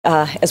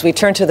As we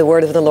turn to the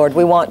Word of the Lord,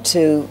 we want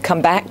to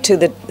come back to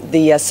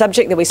the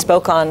subject that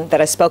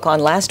I spoke on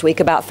last week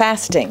about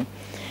fasting.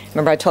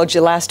 Remember, I told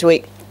you last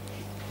week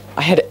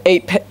I had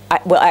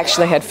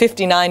I had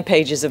 59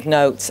 pages of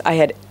notes. I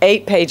had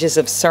 8 pages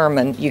of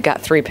sermon. You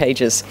got 3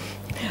 pages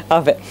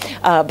of it.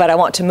 But I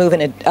want to move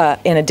in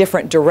a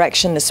different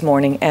direction this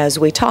morning as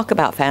we talk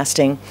about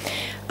fasting,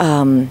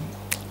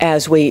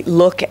 as we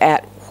look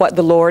at what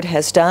the Lord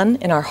has done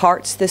in our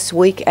hearts this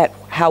week, at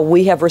how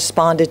we have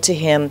responded to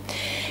Him,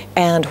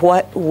 and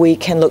what we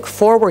can look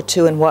forward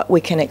to and what we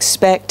can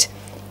expect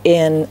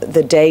in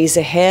the days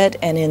ahead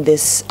and in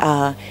this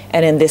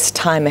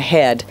time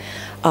ahead.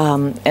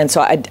 And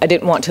so I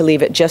didn't want to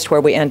leave it just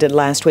where we ended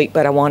last week,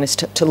 but I want us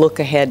to look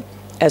ahead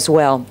as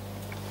well.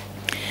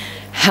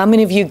 How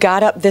many of you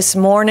got up this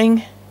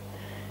morning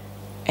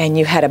and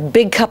you had a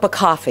big cup of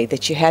coffee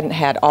that you hadn't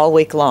had all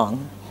week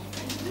long?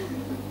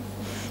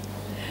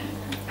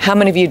 How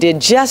many of you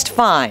did just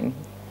fine?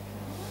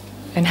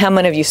 And how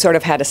many of you sort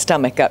of had a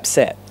stomach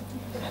upset?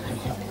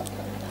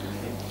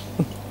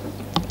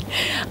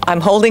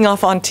 I'm holding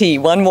off on tea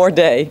one more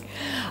day.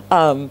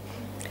 How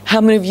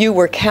many of you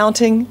were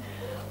counting?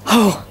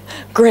 Oh,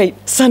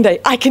 great, Sunday,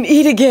 I can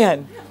eat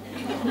again.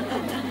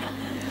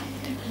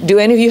 Do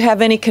any of you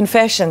have any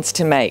confessions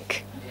to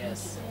make?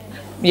 Yes.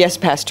 Yes,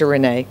 Pastor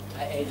Renee.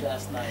 I ate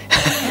last night.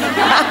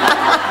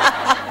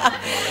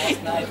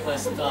 Last night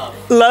was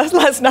tough.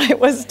 Last night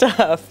was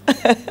tough.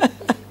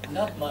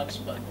 Not much,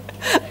 but...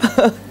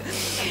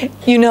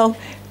 You know,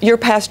 your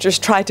pastors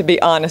try to be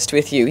honest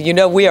with you. You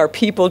know, we are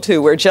people too.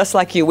 We're just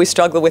like you. We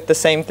struggle with the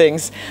same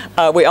things.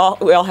 We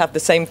all have the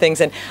same things.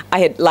 And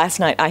last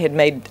night I had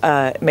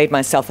made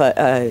myself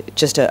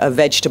just a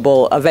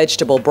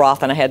vegetable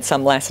broth, and I had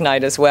some last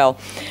night as well.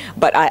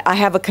 But I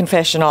have a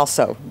confession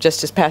also,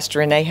 just as Pastor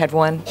Renee had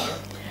one.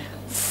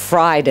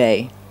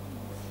 Friday,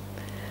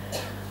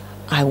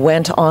 I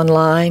went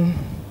online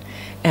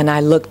and I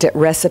looked at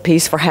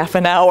recipes for half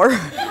an hour.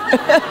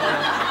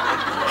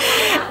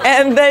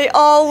 And they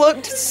all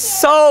looked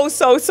so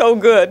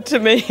good to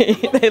me.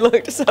 They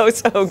looked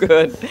so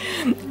good.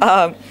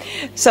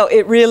 So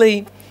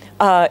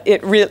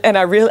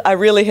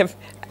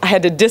I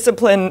had to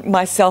discipline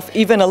myself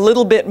even a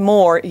little bit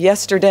more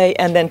yesterday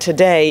and then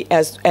today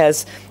as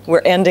we're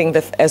ending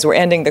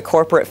the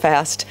corporate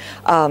fast,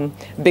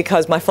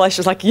 because my flesh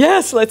is like,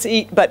 yes, let's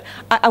eat, but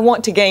I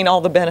want to gain all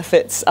the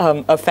benefits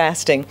of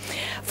fasting.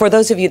 For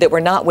those of you that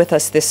were not with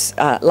us this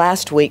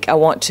last week, I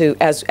want to,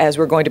 as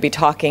we're going to be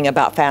talking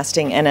about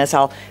fasting, and as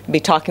I'll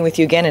be talking with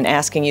you again and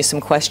asking you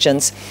some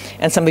questions,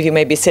 and some of you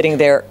may be sitting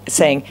there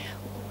saying,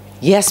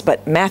 yes,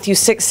 but Matthew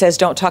 6 says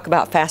don't talk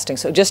about fasting.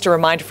 So just a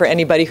reminder for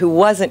anybody who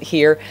wasn't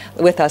here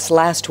with us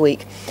last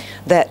week,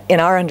 that in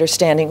our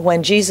understanding,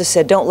 when Jesus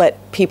said don't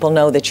let people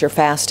know that you're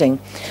fasting,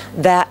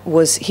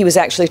 he was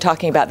actually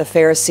talking about the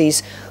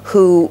Pharisees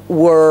who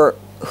were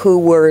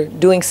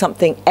doing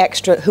something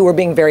extra, who were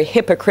being very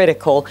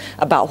hypocritical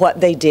about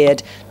what they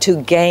did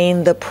to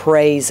gain the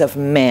praise of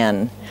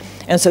men.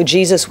 And so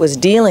Jesus was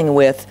dealing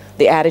with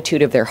the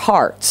attitude of their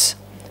hearts,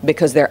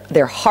 because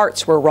their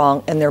hearts were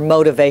wrong and their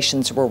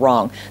motivations were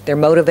wrong. Their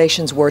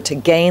motivations were to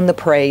gain the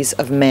praise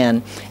of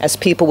men, as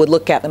people would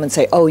look at them and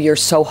say, oh, you're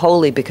so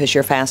holy because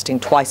you're fasting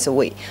twice a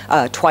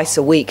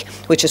week,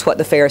 which is what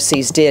the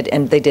Pharisees did,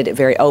 and they did it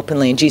very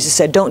openly. And Jesus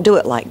said, don't do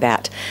it like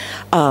that.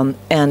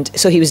 And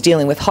so he was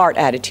dealing with heart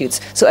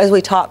attitudes. So as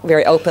we talk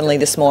very openly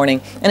this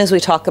morning, and as we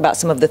talk about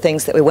some of the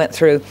things that we went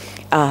through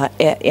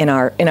in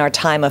our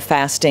time of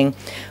fasting,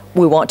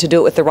 we want to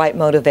do it with the right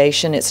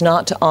motivation. It's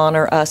not to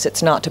honor us.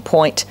 It's not to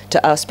point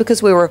to us,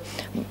 because we were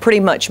pretty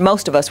much,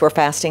 most of us were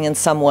fasting in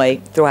some way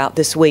throughout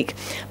this week.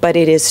 But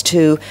it is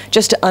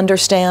just to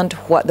understand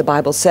what the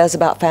Bible says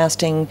about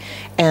fasting,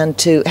 and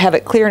to have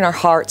it clear in our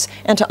hearts,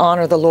 and to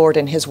honor the Lord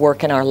and His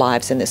work in our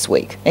lives in this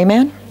week.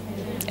 Amen?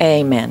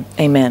 Amen.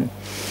 Amen.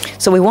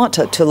 So we want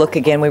to look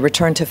again. We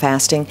return to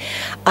fasting.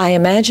 I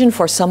imagine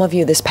for some of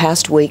you this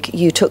past week,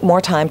 you took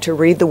more time to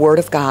read the Word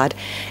of God,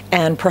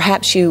 and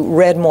perhaps you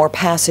read more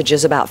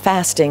passages about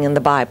fasting in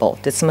the Bible.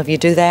 Did some of you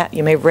do that?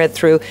 You may have read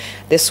through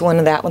this one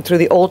and that one, through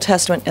the Old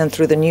Testament and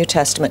through the New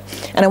Testament.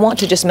 And I want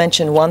to just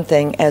mention one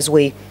thing as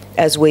we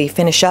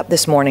finish up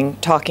this morning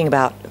talking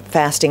about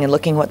fasting and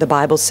looking what the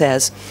Bible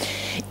says.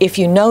 If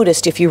you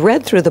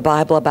read through the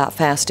Bible about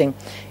fasting,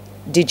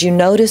 did you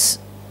notice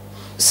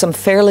some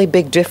fairly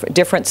big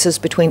differences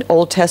between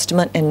Old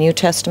Testament and New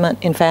Testament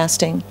in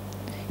fasting?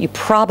 You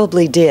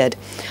probably did.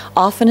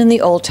 Often in the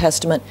Old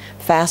Testament,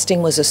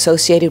 fasting was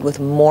associated with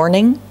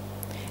mourning,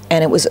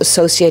 and it was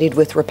associated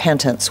with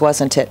repentance,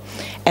 wasn't it?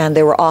 And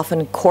there were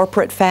often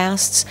corporate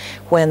fasts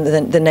when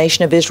the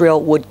nation of Israel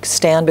would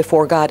stand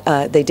before God.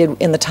 They did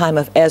in the time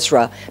of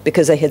Ezra,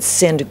 because they had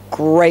sinned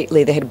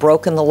greatly. They had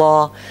broken the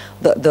law,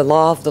 the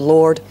law of the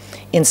Lord,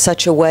 in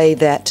such a way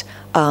that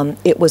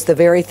it was the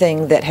very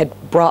thing that had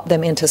brought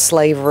them into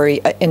slavery,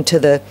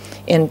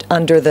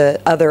 under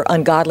the other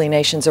ungodly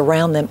nations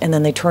around them, and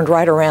then they turned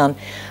right around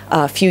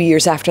a few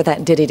years after that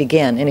and did it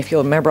again. And if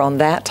you'll remember, on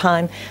that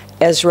time,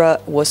 Ezra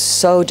was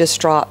so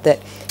distraught that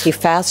he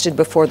fasted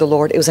before the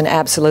Lord. It was an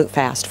absolute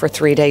fast for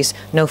 3 days,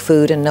 no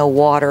food and no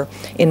water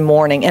in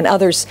mourning, and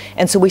others.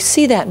 And so we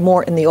see that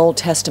more in the Old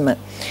Testament.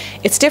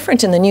 It's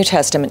different in the New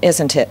Testament,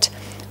 isn't it?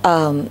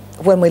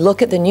 When we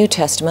look at the New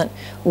Testament,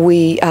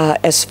 we,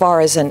 as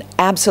far as an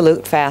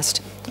absolute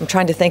fast, I'm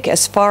trying to think,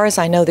 as far as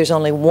I know, there's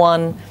only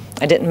one.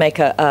 I didn't make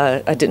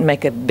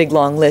a big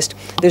long list.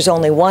 There's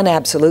only one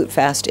absolute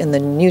fast in the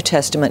New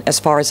Testament as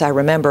far as I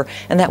remember,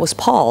 and that was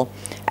Paul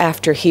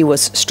after he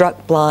was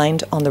struck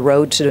blind on the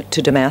road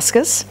to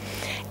Damascus.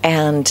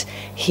 And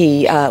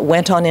he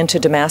went on into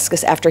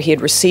Damascus after he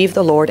had received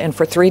the Lord, and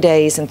for 3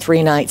 days and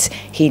 3 nights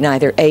he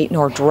neither ate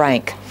nor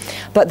drank.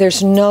 But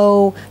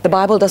the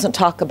Bible doesn't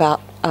talk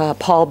about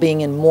Paul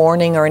being in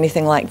mourning or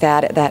anything like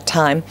that at that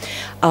time.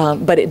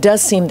 But it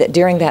does seem that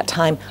during that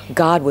time,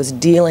 God was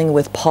dealing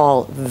with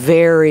Paul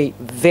very,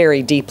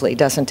 very deeply,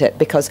 doesn't it?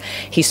 Because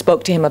he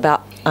spoke to him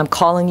about, I'm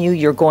calling you,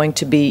 you're going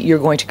to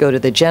go to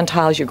the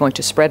Gentiles, you're going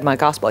to spread my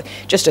gospel.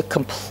 Just a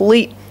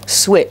complete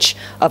switch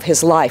of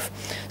his life.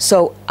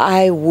 So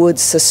I would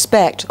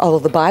suspect, although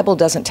the Bible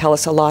doesn't tell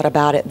us a lot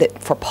about it,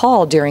 that for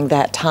Paul during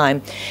that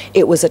time,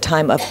 it was a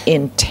time of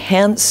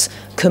intense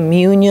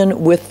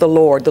communion with the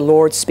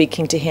Lord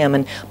speaking to him,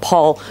 and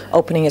Paul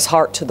opening his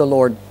heart to the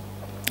Lord.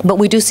 But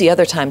we do see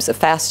other times of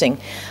fasting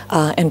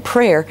and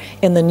prayer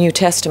in the New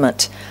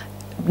Testament,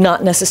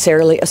 not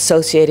necessarily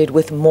associated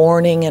with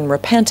mourning and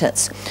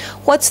repentance.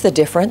 What's the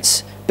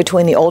difference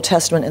between the Old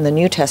Testament and the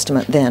New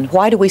Testament then?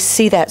 Why do we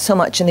see that so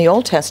much in the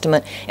Old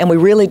Testament and we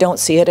really don't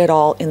see it at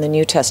all in the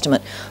New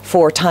Testament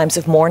for times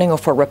of mourning or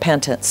for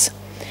repentance?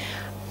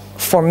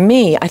 For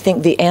me, I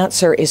think the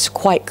answer is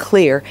quite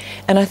clear,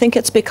 and I think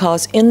it's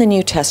because in the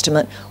New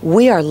Testament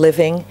we are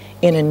living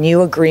in a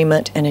new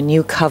agreement and a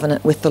new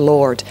covenant with the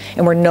Lord,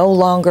 and we're no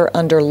longer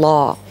under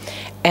law,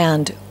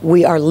 and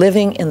we are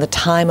living in the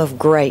time of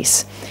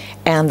grace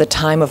and the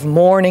time of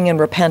mourning and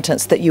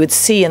repentance that you would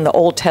see in the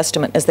Old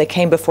Testament as they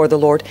came before the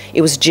Lord.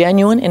 It was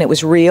genuine and it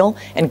was real,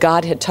 and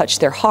God had touched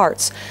their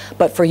hearts.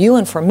 But for you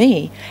and for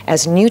me,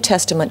 as New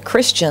Testament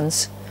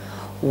Christians,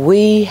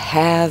 we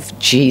have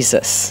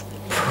Jesus.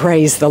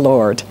 Praise the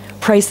Lord.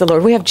 Praise the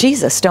Lord. We have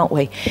Jesus, don't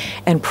we?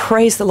 And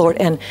praise the Lord.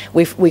 And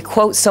we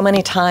quote so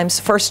many times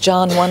 1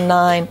 John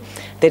 1:9,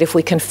 that if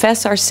we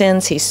confess our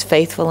sins, He's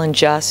faithful and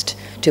just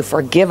to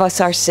forgive us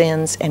our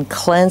sins and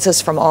cleanse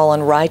us from all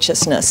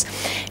unrighteousness.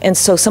 And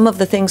so some of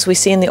the things we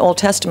see in the Old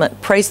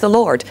Testament, praise the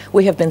Lord,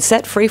 we have been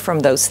set free from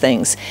those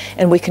things,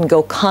 and we can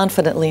go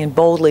confidently and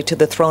boldly to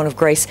the throne of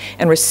grace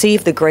and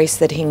receive the grace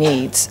that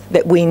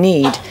we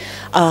need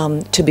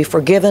to be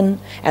forgiven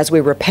as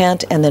we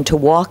repent and then to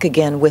walk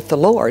again with the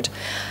Lord.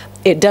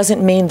 It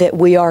doesn't mean that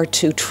we are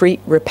to treat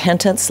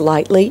repentance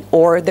lightly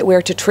or that we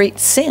are to treat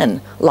sin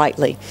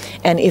lightly.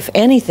 And if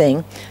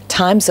anything,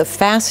 times of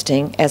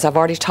fasting, as I've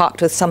already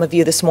talked with some of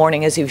you this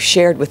morning, as you've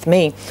shared with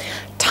me,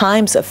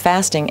 times of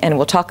fasting, and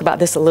we'll talk about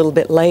this a little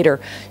bit later,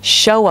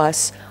 show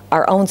us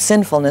our own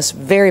sinfulness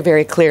very,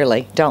 very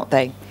clearly, don't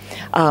they?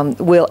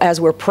 As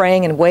we're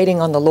praying and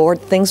waiting on the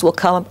Lord, things will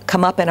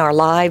come up in our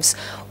lives,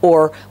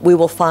 or we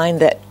will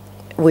find that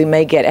we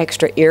may get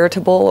extra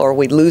irritable, or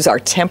we lose our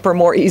temper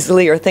more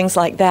easily, or things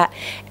like that.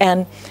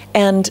 And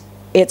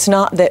it's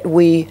not that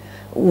we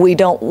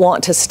don't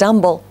want to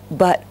stumble,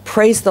 but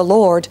praise the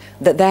Lord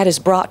that that is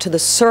brought to the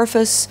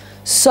surface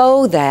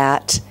so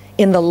that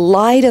in the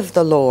light of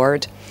the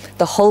Lord,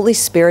 the Holy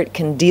Spirit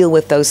can deal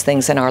with those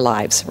things in our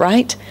lives,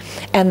 right?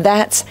 And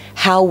that's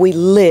how we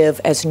live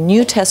as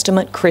New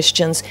Testament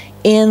Christians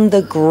in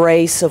the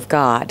grace of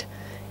God.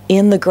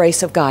 In the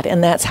grace of God.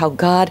 And that's how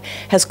God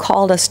has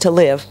called us to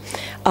live.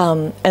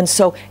 And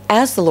so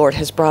as the Lord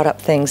has brought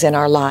up things in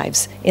our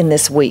lives in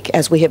this week,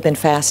 as we have been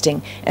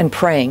fasting and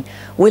praying,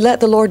 we let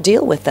the Lord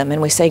deal with them,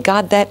 and we say,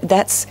 God,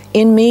 that's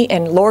in me,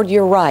 and Lord,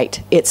 you're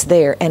right. It's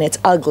there, and it's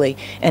ugly,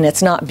 and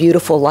it's not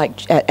beautiful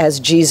like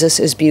as Jesus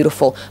is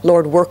beautiful.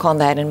 Lord, work on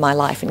that in my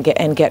life and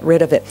get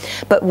rid of it.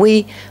 But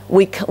we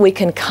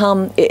can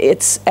come.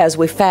 It's as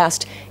we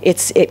fast.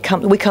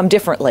 We come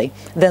differently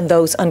than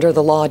those under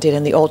the law did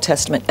in the Old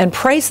Testament, and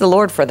praise the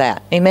Lord for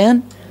that.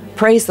 Amen.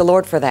 Praise the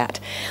Lord for that.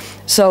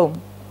 So,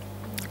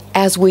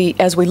 as we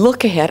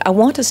look ahead, I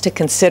want us to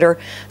consider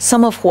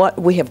some of what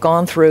we have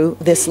gone through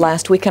this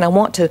last week, and I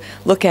want to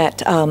look at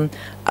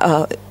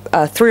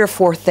 3 or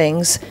 4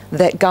 things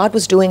that God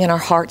was doing in our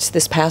hearts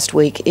this past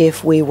week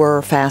if we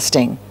were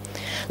fasting.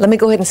 Let me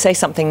go ahead and say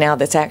something now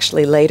that's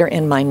actually later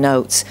in my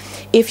notes.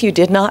 If you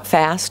did not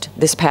fast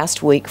this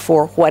past week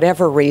for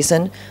whatever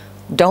reason,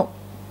 don't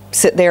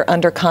sit there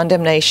under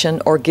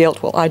condemnation or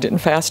guilt. Well, I didn't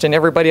fast and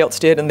everybody else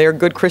did, and they're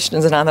good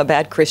Christians and I'm a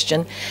bad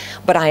Christian.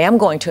 But I am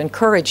going to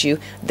encourage you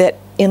that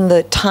in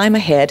the time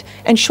ahead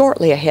and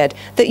shortly ahead,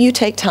 that you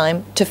take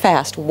time to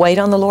fast. Wait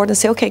on the Lord and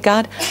say, okay,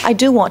 God, I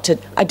do want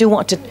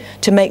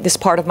to make this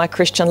part of my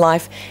Christian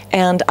life,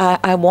 and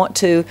I want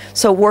to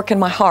work in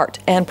my heart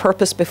and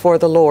purpose before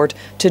the Lord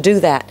to do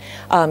that.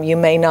 You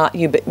may not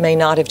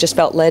have just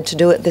felt led to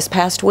do it this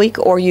past week,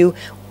 or you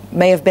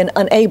may have been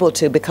unable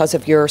to because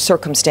of your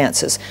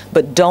circumstances,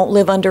 but don't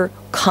live under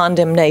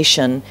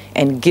condemnation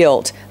and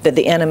guilt that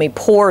the enemy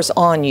pours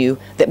on you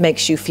that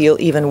makes you feel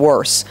even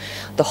worse.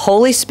 The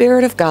Holy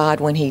Spirit of God,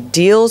 when He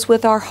deals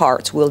with our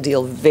hearts, will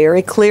deal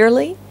very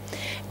clearly.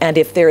 And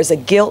if there is a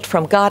guilt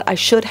from God, I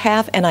should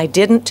have and I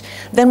didn't,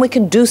 then we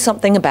can do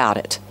something about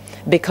it,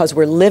 because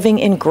we're living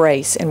in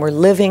grace and we're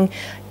living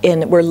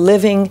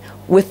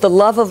with the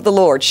love of the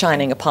Lord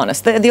shining upon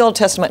us. The Old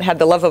Testament had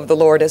the love of the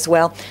Lord as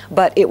well,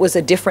 but it was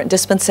a different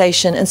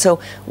dispensation, and so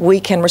we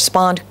can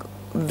respond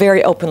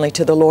very openly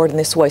to the Lord in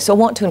this way. So I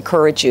want to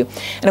encourage you,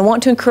 and I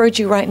want to encourage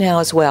you right now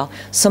as well.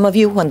 Some of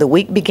you, when the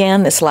week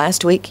began this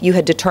last week, you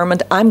had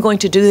determined, I'm going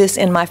to do this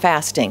in my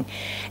fasting,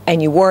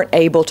 and you weren't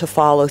able to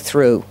follow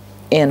through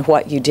in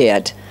what you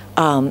did.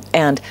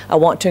 And I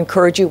want to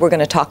encourage you, we're going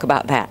to talk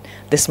about that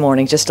this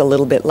morning, just a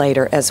little bit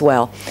later as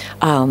well.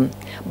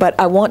 But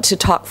I want to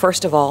talk,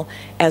 first of all,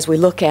 as we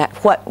look at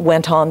what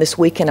went on this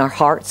week in our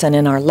hearts and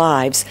in our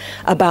lives,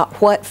 about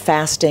what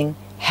fasting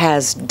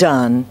has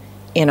done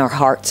in our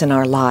hearts and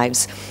our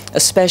lives,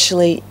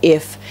 especially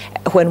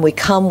when we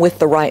come with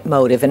the right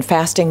motive, and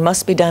fasting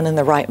must be done in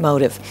the right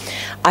motive.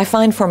 I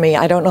find for me,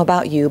 I don't know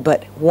about you,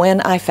 but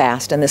when I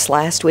fast, and this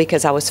last week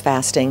as I was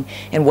fasting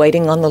and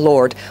waiting on the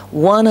Lord,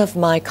 one of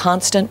my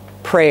constant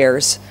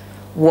prayers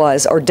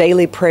was, or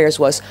daily prayers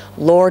was,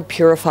 Lord,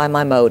 purify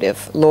my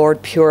motive.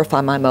 Lord,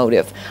 purify my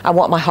motive. I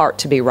want my heart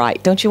to be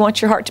right. Don't you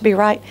want your heart to be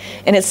right?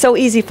 And it's so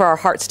easy for our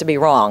hearts to be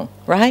wrong,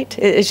 right?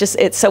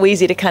 It's so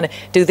easy to kind of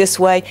do this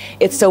way.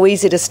 It's so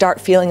easy to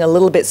start feeling a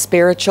little bit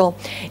spiritual.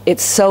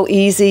 It's so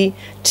easy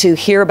to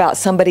hear about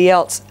somebody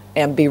else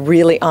and be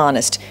really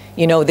honest.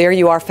 You know, there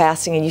you are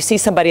fasting and you see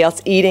somebody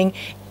else eating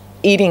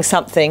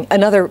something,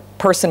 another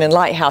person in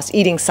Lighthouse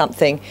eating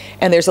something,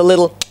 and there's a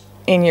little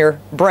in your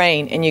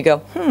brain, and you go,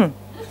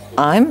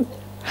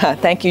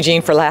 thank you,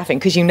 Jean, for laughing,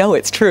 because you know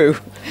it's true.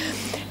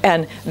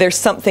 And there's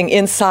something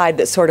inside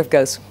that sort of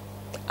goes,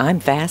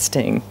 I'm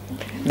fasting.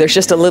 There's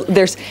just a little,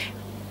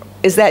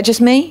 is that just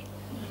me?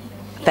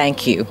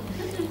 Thank you.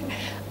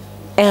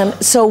 And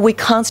so we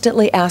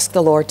constantly ask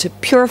the Lord to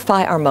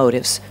purify our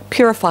motives,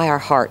 purify our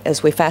heart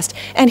as we fast,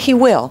 and He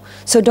will.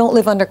 So don't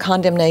live under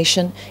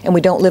condemnation, and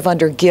we don't live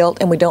under guilt,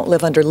 and we don't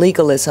live under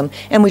legalism,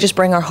 and we just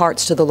bring our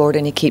hearts to the Lord,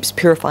 and He keeps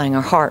purifying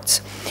our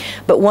hearts.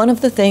 But one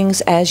of the things,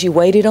 as you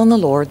waited on the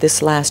Lord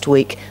this last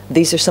week,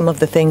 these are some of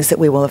the things that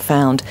we will have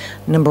found.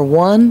 Number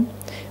one,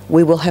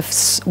 we will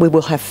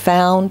have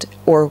found,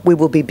 or we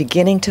will be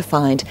beginning to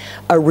find,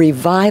 a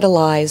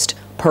revitalized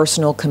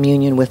personal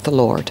communion with the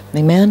Lord.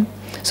 Amen?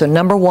 So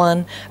number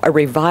one, a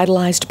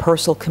revitalized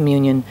personal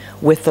communion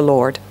with the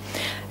Lord.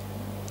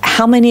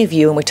 How many of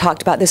you, and we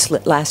talked about this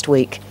last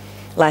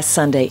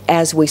Sunday,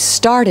 as we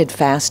started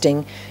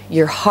fasting,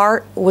 your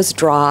heart was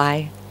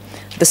dry,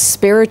 the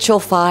spiritual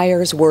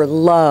fires were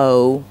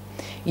low,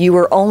 you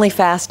were only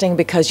fasting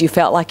because you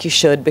felt like you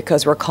should,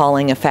 because we're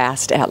calling a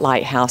fast at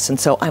Lighthouse, and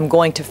so I'm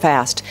going to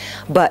fast.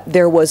 But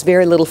there was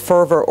very little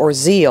fervor or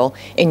zeal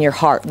in your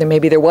heart.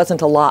 Maybe there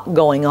wasn't a lot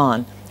going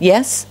on.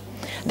 Yes?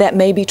 That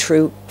may be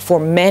true for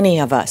many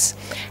of us.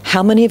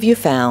 How many of you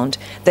found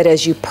that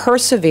as you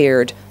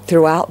persevered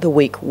throughout the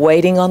week,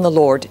 waiting on the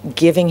Lord,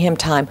 giving Him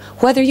time,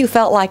 whether you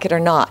felt like it or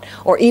not,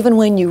 or even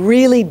when you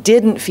really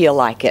didn't feel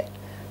like it,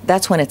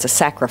 that's when it's a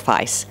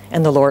sacrifice,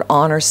 and the Lord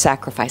honors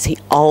sacrifice. He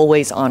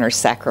always honors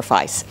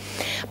sacrifice.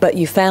 But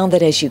you found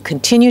that as you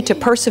continued to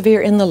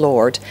persevere in the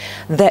Lord,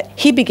 that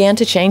He began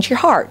to change your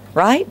heart,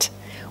 right?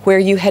 Where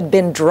you had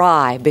been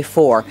dry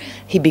before,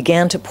 He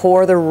began to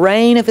pour the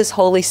rain of His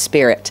Holy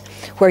Spirit.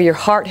 Where your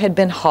heart had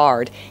been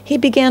hard, He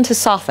began to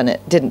soften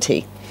it, didn't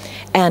He?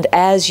 And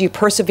as you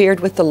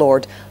persevered with the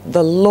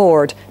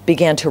Lord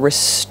began to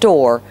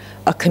restore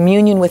a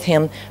communion with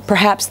Him,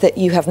 perhaps that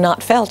you have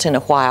not felt in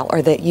a while,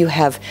 or that you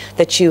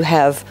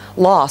have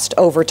lost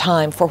over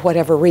time for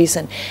whatever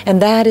reason.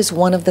 And that is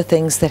one of the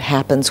things that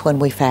happens when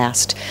we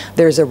fast.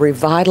 There's a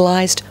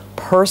revitalized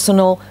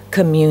personal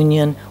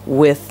communion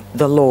with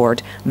the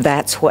Lord.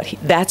 That's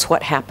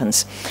what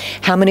happens.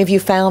 How many of you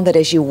found that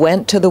as you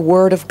went to the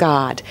Word of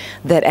God,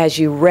 that as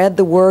you read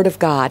the Word of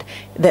God,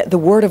 that the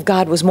Word of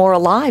God was more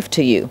alive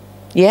to you?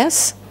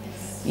 Yes?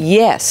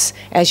 Yes.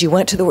 As you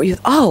went to the Word,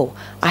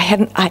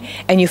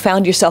 and you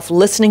found yourself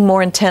listening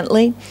more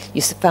intently.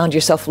 You found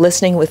yourself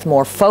listening with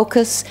more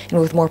focus and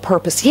with more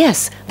purpose.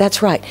 Yes,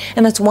 that's right.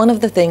 And that's one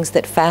of the things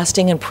that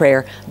fasting and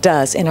prayer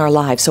does in our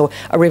lives. So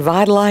a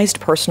revitalized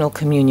personal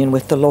communion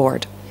with the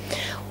Lord.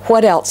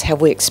 What else have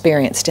we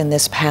experienced in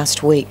this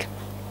past week?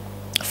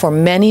 For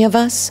many of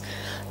us,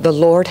 the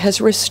Lord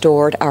has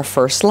restored our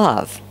first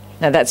love.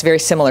 Now that's very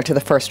similar to the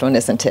first one,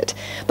 isn't it?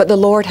 But the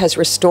Lord has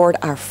restored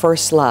our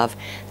first love.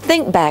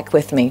 Think back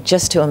with me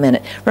just to a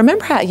minute.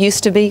 Remember how it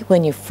used to be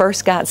when you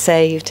first got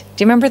saved?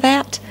 Do you remember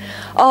that?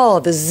 Oh,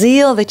 the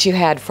zeal that you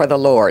had for the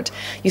Lord.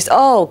 You said,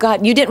 oh,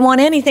 God, you didn't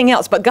want anything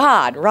else but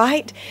God,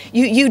 right?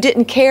 You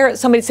didn't care.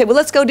 Somebody said, well,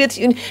 let's go do this.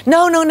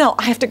 No, no, no.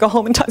 I have to go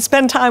home and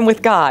spend time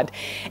with God.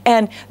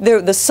 And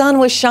the sun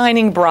was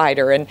shining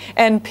brighter,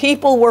 and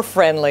people were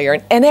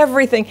friendlier, and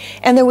everything.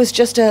 And there was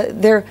just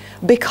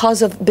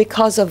because of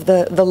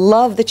the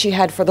love that you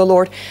had for the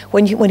Lord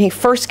when He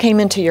first came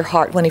into your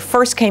heart, when He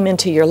first came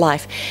into your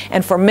life.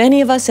 And for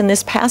many of us in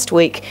this past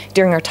week,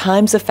 during our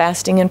times of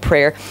fasting and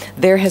prayer,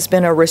 there has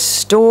been a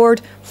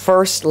restored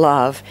first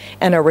love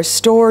and a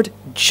restored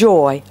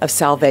joy of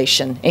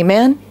salvation.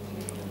 Amen?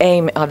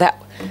 Amen.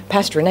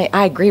 Pastor Renee,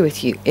 I agree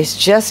with you. It's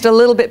just a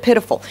little bit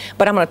pitiful,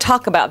 but I'm going to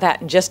talk about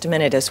that in just a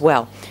minute as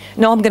well.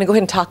 No, I'm going to go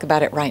ahead and talk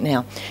about it right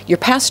now. Your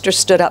pastor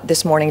stood up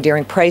this morning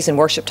during praise and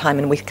worship time,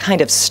 and we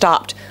kind of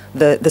stopped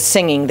the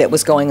singing that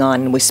was going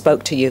on, and we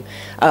spoke to you.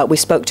 We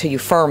spoke to you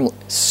firmly,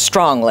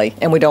 strongly,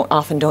 and we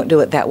often don't do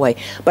it that way.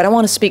 But I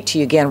want to speak to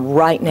you again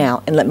right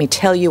now, and let me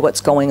tell you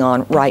what's going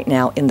on right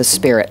now in the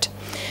Spirit.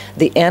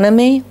 The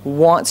enemy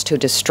wants to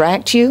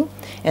distract you,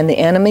 and the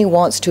enemy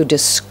wants to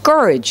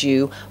discourage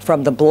you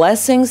from the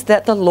blessings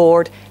that the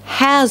Lord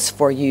has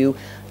for you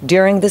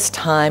during this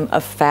time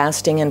of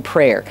fasting and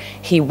prayer.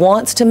 He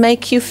wants to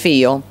make you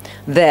feel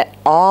that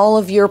all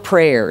of your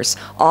prayers,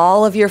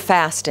 all of your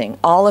fasting,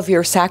 all of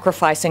your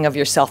sacrificing of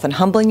yourself and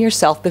humbling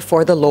yourself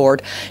before the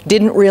Lord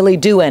didn't really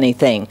do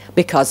anything,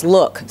 because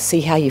look,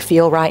 see how you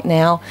feel right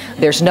now?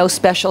 There's no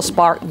special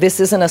spark. This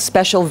isn't a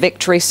special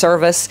victory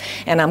service,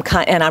 and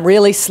I'm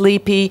really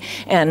sleepy,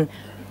 and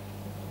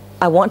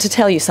I want to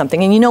tell you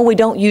something. And you know, we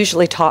don't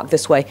usually talk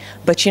this way,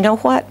 but you know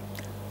what?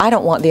 I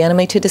don't want the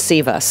enemy to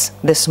deceive us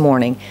this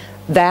morning.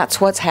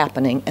 That's what's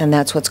happening, and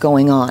that's what's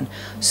going on.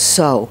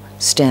 So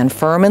stand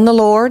firm in the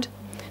Lord.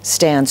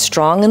 Stand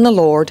strong in the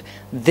Lord.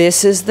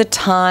 This is the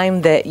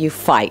time that you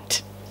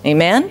fight.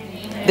 Amen?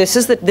 Amen. This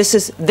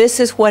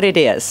is what it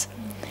is.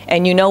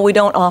 And you know, we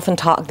don't often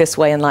talk this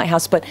way in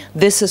Lighthouse, but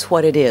this is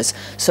what it is.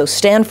 So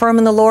stand firm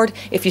in the Lord.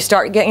 If you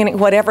start getting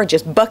whatever,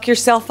 just buck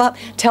yourself up.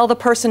 Tell the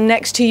person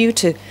next to you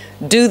to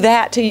do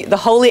that, to the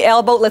holy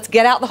elbow. Let's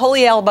get out the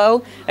holy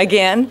elbow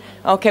again.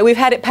 Okay, we've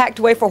had it packed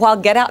away for a while.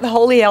 Get out the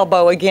holy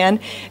elbow again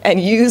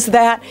and use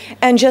that,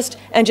 and just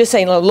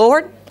say,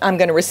 Lord, I'm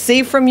going to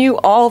receive from you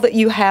all that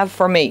you have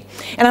for me.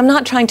 And I'm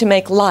not trying to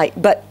make light,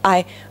 but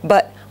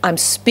I'm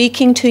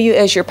speaking to you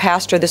as your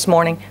pastor this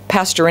morning.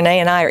 Pastor Renee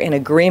and I are in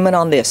agreement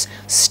on this.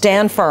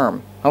 Stand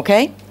firm,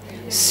 okay?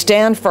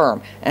 Stand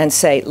firm and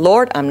say,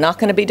 Lord, I'm not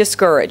going to be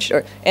discouraged.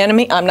 Or,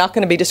 enemy, I'm not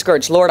going to be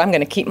discouraged. Lord, I'm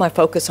going to keep my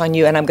focus on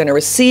you, and I'm going to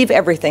receive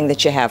everything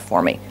that you have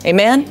for me.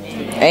 Amen?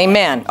 Amen.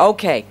 Amen.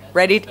 Okay,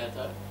 ready?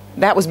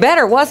 That was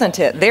better, wasn't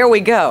it? There we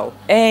go.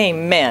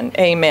 Amen.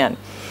 Amen.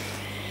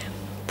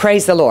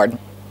 Praise the Lord.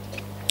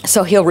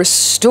 So He'll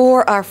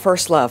restore our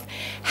first love.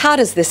 How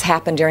does this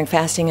happen during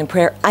fasting and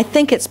prayer? I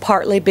think it's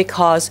partly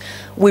because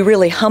we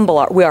really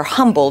we are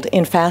humbled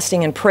in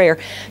fasting and prayer,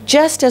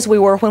 just as we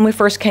were when we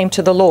first came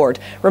to the Lord.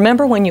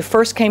 Remember when you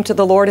first came to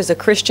the Lord as a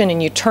Christian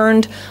and you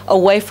turned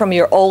away from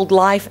your old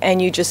life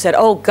and you just said,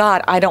 oh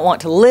God, I don't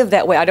want to live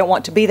that way. I don't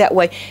want to be that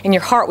way. And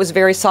your heart was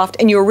very soft,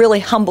 and you were really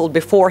humbled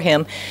before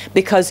Him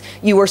because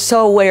you were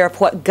so aware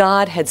of what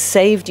God had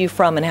saved you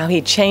from and how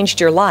He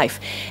changed your life.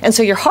 And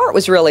so your heart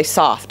was really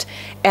soft,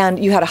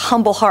 and you had a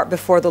humble heart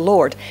before the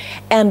Lord.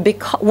 And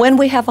when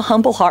we have a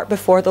humble heart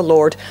before the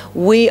Lord,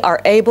 we are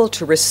able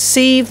to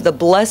receive the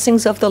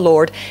blessings of the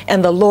Lord,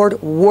 and the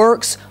Lord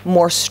works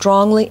more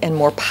strongly and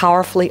more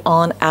powerfully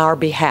on our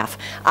behalf.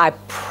 I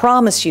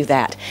promise you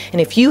that. And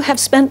if you have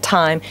spent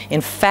time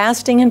in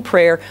fasting and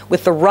prayer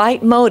with the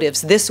right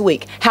motives this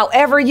week,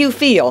 however you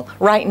feel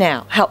right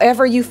now,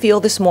 however you feel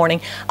this morning,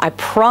 I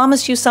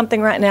promise you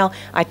something right now.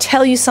 I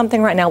tell you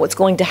something right now, what's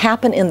going to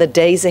happen in the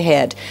days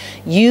ahead.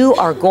 You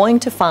are going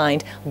to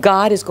find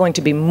God is going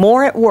to be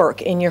more at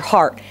work in your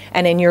heart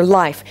and in your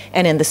life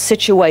and in the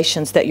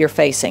situations that you're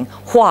facing.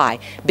 Why?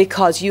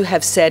 Because you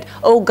have said,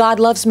 oh, God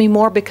loves me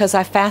more because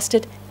I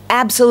fasted?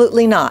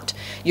 Absolutely not.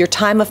 Your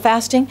time of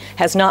fasting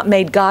has not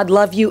made God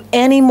love you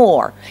any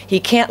more.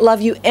 He can't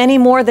love you any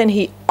more than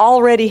He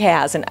already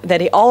has, and that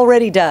He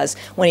already does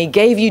when He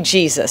gave you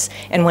Jesus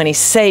and when He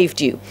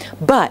saved you.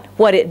 But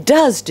what it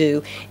does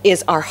do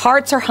is our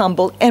hearts are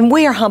humbled, and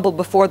we are humbled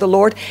before the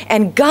Lord.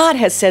 And God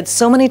has said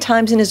so many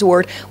times in His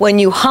Word, when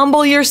you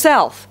humble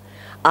yourself,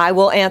 I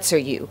will answer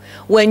you.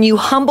 When you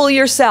humble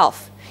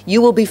yourself,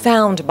 you will be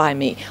found by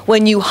me.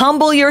 When you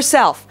humble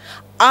yourself,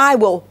 I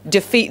will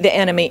defeat the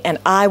enemy, and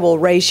I will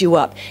raise you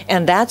up.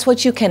 And that's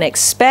what you can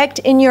expect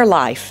in your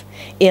life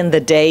in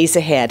the days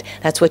ahead.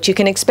 That's what you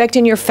can expect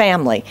in your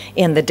family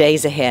in the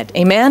days ahead.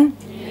 Amen?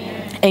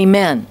 Amen.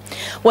 Amen.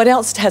 What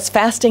else has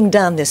fasting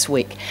done this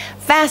week?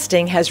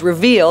 Fasting has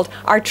revealed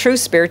our true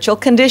spiritual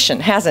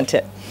condition, hasn't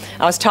it?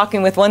 I was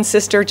talking with one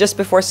sister just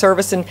before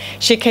service, and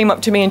she came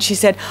up to me and she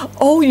said,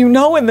 oh, you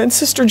know, and then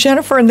Sister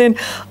Jennifer, and then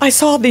I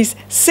saw these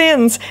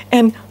sins,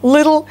 and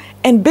little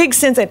and big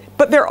sins,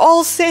 but they're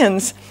all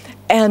sins.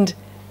 And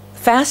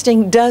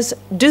fasting does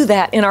do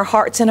that in our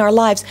hearts and our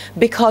lives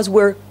because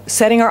we're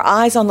setting our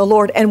eyes on the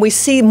Lord and we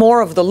see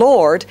more of the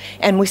Lord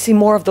and we see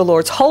more of the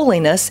Lord's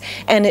holiness,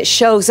 and it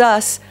shows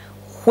us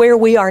where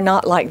we are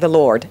not like the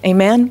Lord.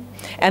 Amen?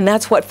 And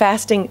that's what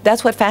fasting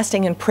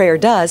and prayer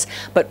does.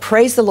 But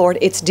praise the Lord,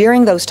 it's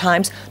during those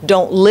times.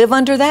 Don't live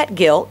under that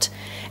guilt,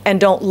 and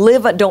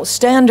don't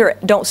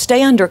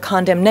stay under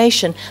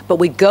condemnation, but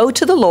we go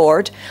to the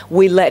Lord,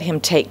 we let Him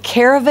take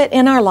care of it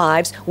in our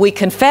lives, we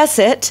confess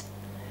it,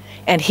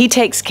 and He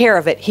takes care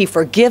of it. He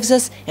forgives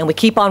us, and we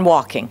keep on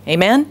walking.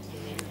 Amen?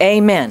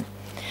 Amen.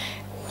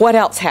 What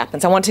else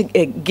happens? I want to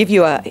give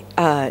you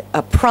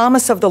a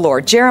promise of the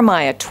Lord.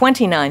 Jeremiah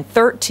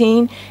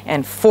 29:13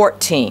 and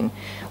 14.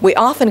 We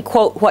often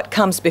quote what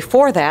comes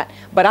before that,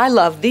 but I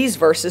love these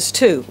verses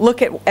too.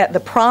 Look at the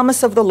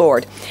promise of the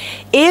Lord.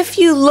 If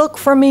you look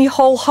for me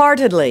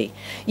wholeheartedly,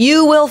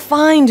 you will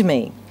find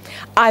me.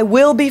 I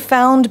will be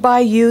found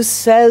by you,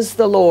 says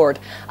the Lord.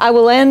 I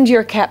will end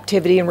your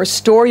captivity and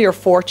restore your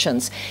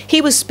fortunes.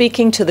 He was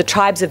speaking to the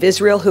tribes of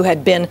Israel who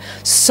had been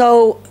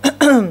so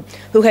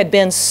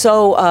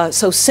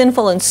so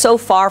sinful and so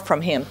far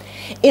from Him.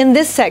 In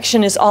this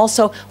section is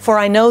also, for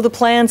I know the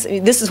plans,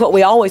 this is what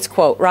we always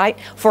quote, right?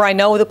 For I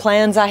know the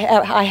plans I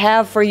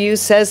have for you,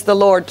 says the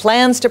Lord.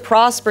 Plans to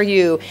prosper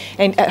you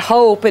and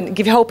hope and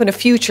give you hope in a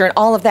future and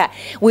all of that.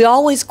 We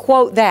always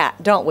quote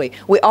that, don't we?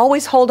 We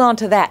always hold on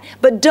to that.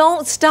 But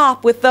don't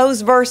stop with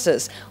those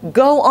verses.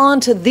 Go on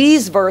to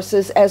these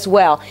verses as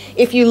well.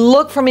 If you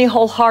look for me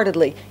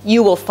wholeheartedly,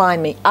 you will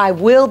find me. I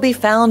will be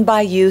found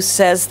by you,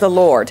 says the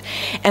Lord.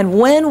 And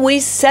when we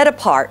set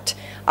apart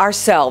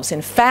ourselves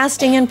in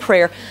fasting and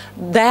prayer,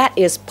 that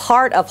is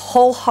part of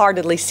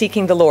wholeheartedly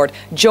seeking the Lord.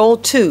 Joel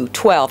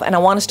 2:12, and I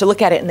want us to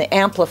look at it in the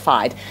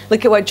Amplified.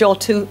 Look at what Joel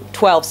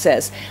 2:12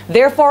 says.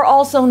 Therefore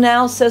also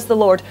now, says the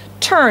Lord,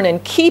 turn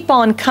and keep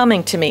on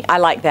coming to me. I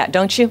like that,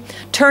 don't you?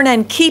 Turn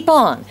and keep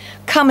on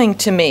coming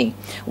to me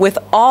with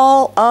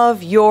all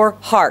of your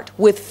heart,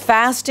 with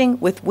fasting,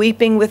 with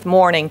weeping, with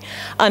mourning,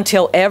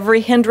 until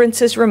every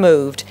hindrance is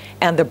removed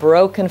and the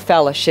broken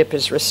fellowship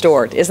is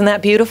restored. Isn't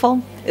that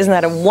beautiful? Isn't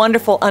that a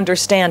wonderful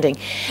understanding?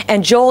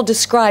 And Joel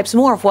describes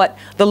more of what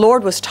the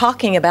Lord was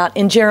talking about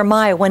in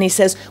Jeremiah when he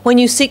says, when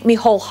you seek me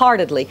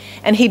wholeheartedly.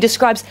 And he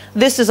describes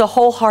this is a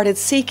wholehearted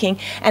seeking.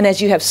 And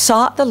as you have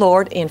sought the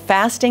Lord in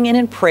fasting and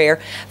in prayer,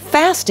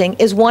 fasting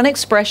is one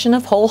expression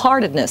of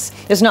wholeheartedness.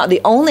 It's not the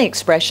only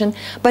expression,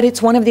 but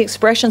it's one of the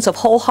expressions of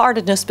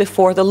wholeheartedness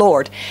before the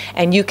Lord.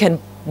 And you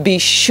can be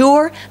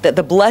sure that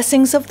the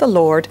blessings of the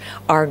Lord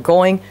are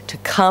going to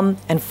come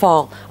and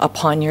fall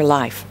upon your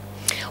life.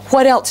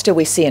 What else do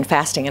we see in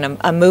fasting? And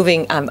I'm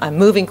moving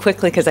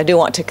quickly because I do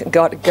want to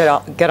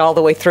get all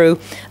the way through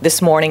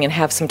this morning and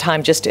have some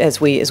time just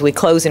as we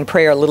close in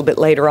prayer a little bit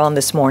later on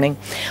this morning.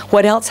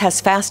 What else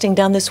has fasting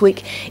done this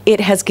week?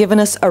 It has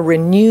given us a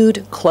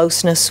renewed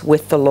closeness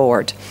with the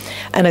Lord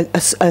and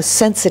a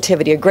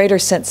sensitivity, a greater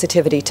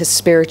sensitivity to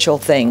spiritual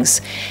things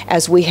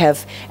as we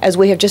have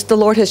just, the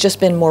Lord has just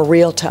been more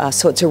real to us.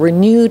 So it's a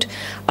renewed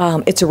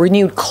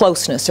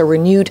closeness, a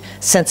renewed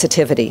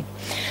sensitivity.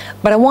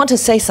 But I want to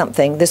say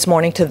something this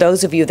morning to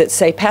those of you that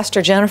say,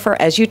 Pastor Jennifer,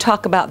 as you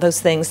talk about those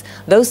things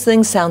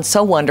sound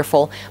so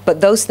wonderful,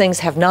 but those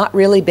things have not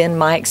really been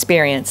my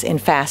experience in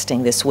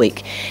fasting this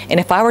week. And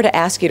if I were to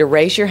ask you to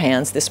raise your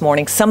hands this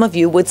morning, some of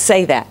you would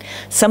say that.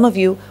 Some of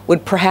you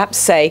would perhaps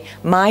say,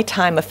 my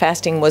time of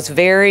fasting was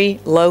very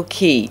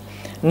low-key.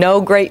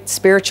 No great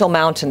spiritual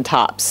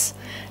mountaintops.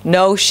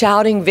 No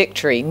shouting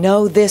victory.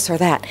 No this or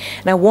that.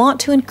 And I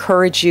want to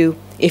encourage you,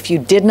 if you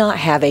did not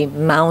have a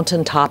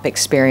mountaintop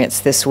experience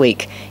this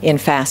week in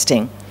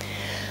fasting.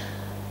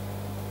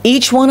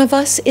 Each one of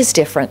us is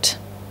different.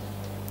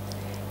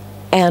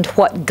 And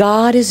what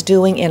God is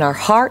doing in our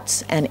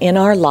hearts and in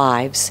our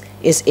lives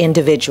is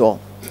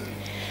individual.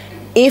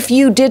 If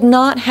you did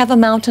not have a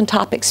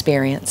mountaintop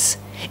experience,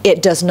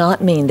 it does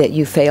not mean that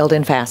you failed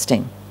in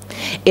fasting.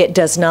 It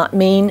does not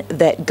mean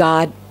that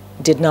God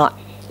did not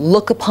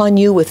look upon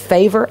you with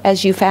favor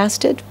as you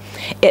fasted.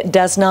 It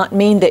does not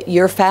mean that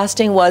your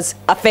fasting was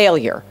a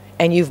failure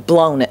and you've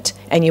blown it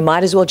and you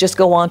might as well just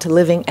go on to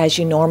living as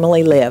you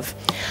normally live.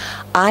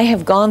 I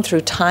have gone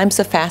through times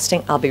of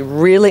fasting, I'll be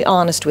really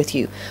honest with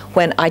you,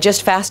 when I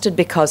just fasted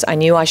because I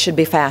knew I should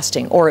be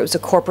fasting, or it was a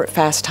corporate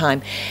fast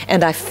time,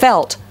 and I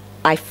felt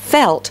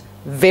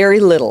very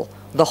little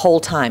the whole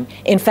time.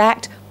 In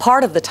fact,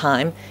 part of the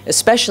time,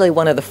 especially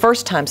one of the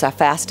first times I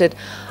fasted,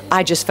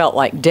 I just felt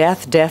like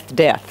death, death,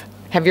 death.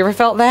 Have you ever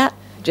felt that?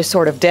 Just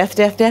sort of death,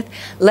 death, death?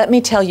 Let me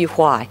tell you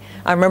why.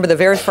 I remember the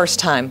very first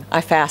time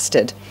I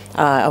fasted.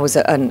 I was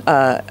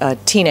a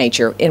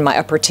teenager in my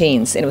upper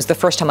teens, and it was the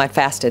first time I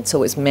fasted, so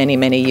it was many,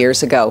 many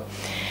years ago.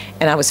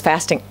 And I was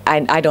fasting,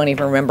 I don't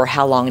even remember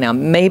how long now.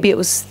 Maybe it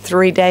was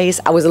 3 days.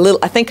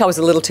 I think I was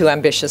a little too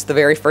ambitious the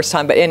very first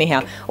time, but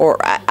anyhow, or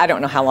I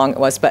don't know how long it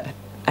was, but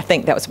I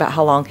think that was about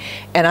how long.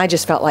 And I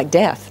just felt like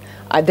death.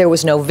 There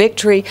was no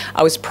victory.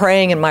 I was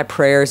praying and my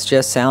prayers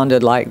just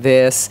sounded like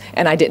this,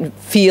 and I didn't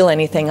feel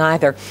anything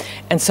either.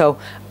 And so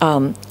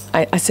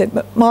I said,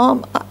 "But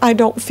Mom, I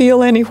don't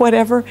feel any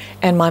whatever."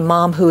 And my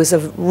mom, who is a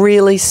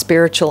really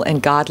spiritual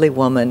and godly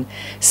woman,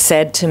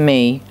 said to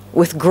me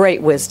with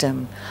great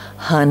wisdom,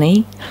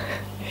 "Honey,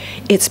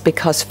 it's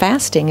because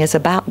fasting is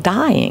about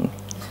dying."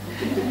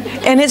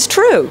 And it's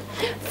true.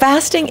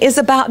 Fasting is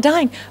about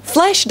dying.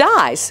 Flesh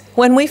dies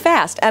when we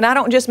fast. And I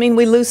don't just mean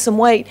we lose some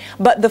weight,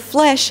 but the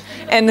flesh,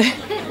 and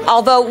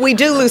although we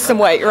do lose some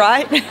weight,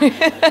 right?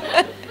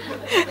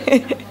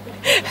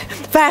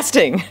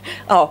 Fasting.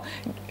 Oh,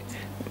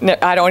 no,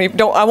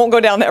 I won't go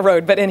down that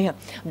road, but anyhow.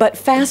 But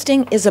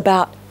fasting is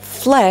about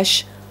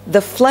flesh,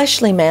 the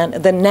fleshly man,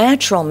 the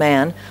natural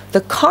man,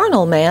 the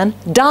carnal man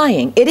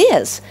dying. It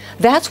is.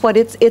 That's what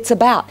it's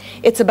about.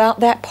 It's about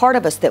that part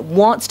of us that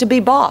wants to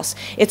be boss.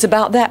 It's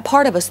about that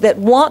part of us that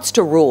wants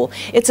to rule.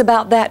 It's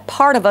about that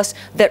part of us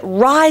that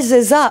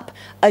rises up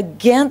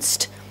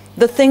against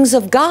the things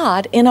of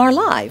God in our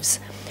lives.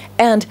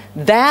 And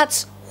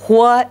that's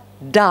what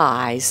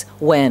dies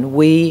when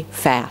we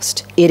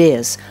fast. It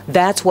is.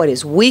 That's what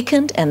is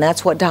weakened, and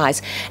that's what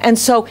dies. And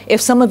so if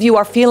some of you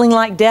are feeling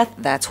like death,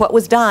 that's what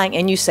was dying,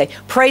 and you say,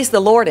 praise the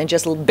Lord, and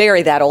just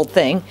bury that old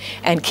thing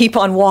and keep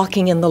on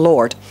walking in the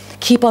Lord.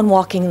 Keep on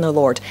walking in the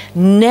Lord.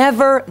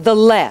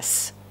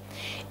 Nevertheless,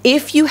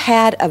 if you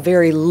had a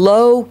very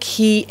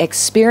low-key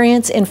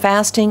experience in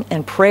fasting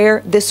and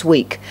prayer this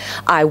week,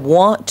 I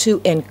want to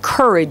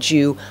encourage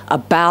you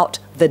about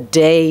the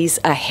days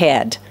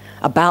ahead.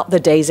 About the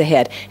days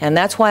ahead. And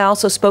that's why I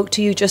also spoke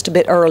to you just a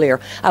bit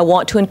earlier. I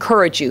want to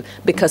encourage you,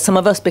 because some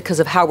of us, because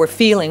of how we're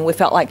feeling, we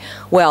felt like,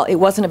 well, it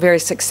wasn't very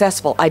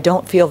successful. I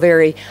don't feel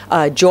very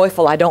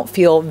joyful. I don't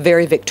feel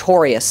very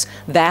victorious.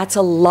 That's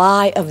a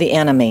lie of the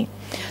enemy.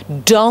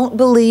 Don't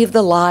believe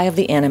the lie of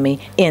the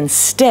enemy.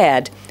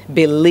 Instead,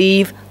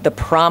 believe the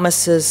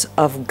promises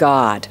of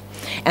God.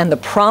 And the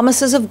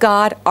promises of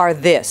God are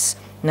this.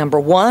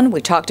 Number one,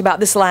 we talked about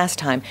this last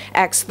time,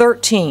 Acts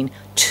 13,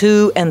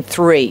 2 and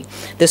 3.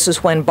 This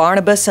is when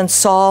Barnabas and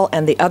Saul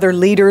and the other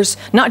leaders,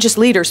 not just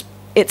leaders,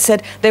 it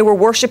said they were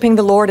worshiping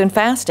the Lord and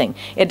fasting.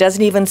 It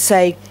doesn't even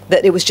say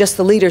that it was just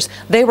the leaders.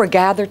 They were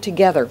gathered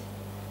together.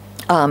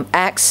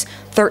 Acts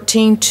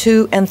 13,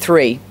 2 and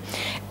 3.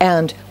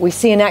 And we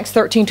see in Acts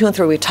 13, 2 and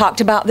 3, we talked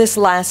about this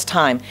last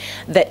time,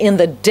 that in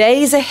the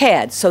days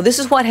ahead, so this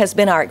is what has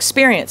been our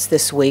experience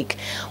this week.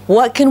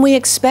 What can we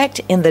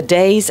expect in the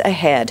days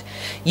ahead?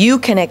 You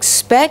can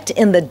expect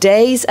in the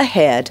days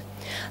ahead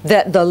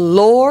that the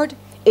Lord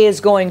is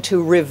going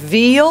to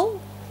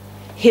reveal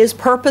His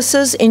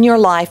purposes in your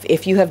life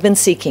if you have been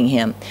seeking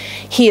Him.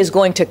 He is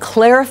going to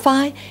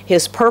clarify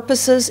His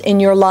purposes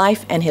in your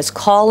life and His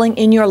calling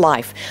in your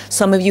life.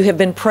 Some of you have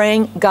been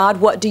praying,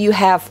 God, what do you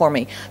have for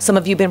me? Some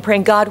of you have been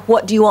praying, God,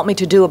 what do you want me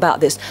to do about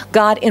this?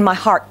 God, in my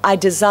heart, I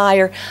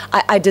desire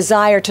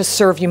to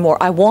serve you more.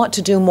 I want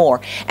to do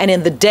more. And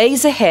in the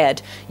days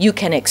ahead, you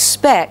can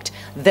expect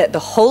that the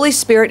Holy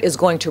Spirit is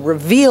going to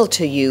reveal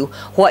to you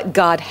what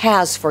God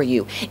has for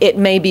you. It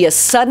may be a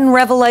sudden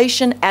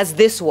revelation, as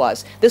this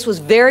was. This was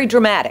very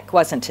dramatic,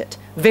 wasn't it?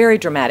 Very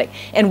dramatic.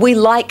 And we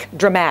like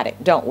dramatic,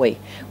 don't we?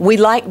 We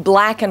like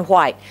black and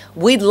white.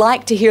 We'd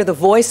like to hear the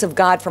voice of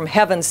God from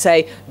heaven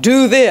say,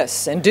 do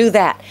this and do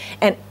that.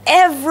 And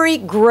every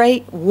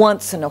great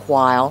once in a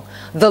while,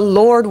 the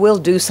Lord will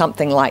do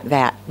something like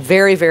that,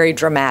 very, very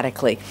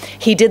dramatically.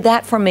 He did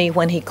that for me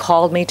when He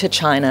called me to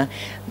China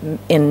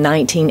in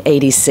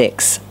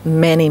 1986,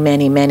 many,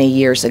 many, many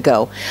years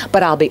ago.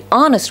 But I'll be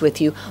honest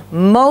with you,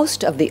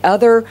 most of the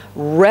other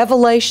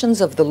revelations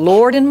of the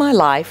Lord in my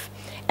life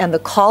and the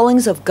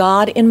callings of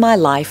God in my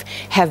life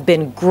have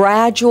been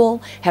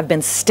gradual, have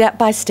been step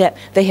by step.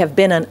 They have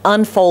been an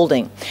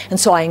unfolding. And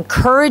so I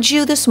encourage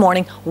you this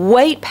morning,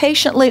 wait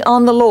patiently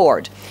on the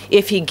Lord.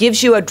 If He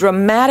gives you a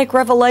dramatic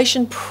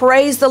revelation,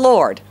 praise the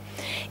Lord.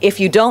 If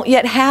you don't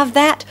yet have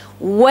that,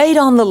 wait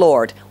on the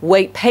Lord.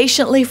 Wait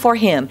patiently for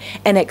Him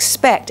and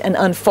expect an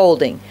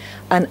unfolding,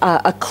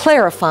 a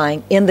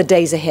clarifying in the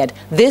days ahead.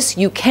 This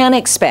you can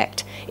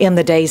expect in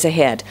the days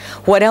ahead.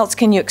 What else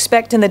can you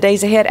expect in the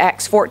days ahead?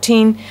 Acts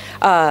 14,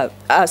 and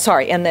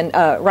then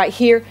right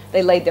here,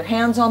 they laid their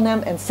hands on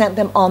them and sent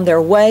them on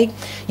their way.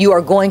 You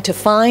are going to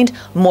find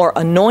more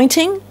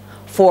anointing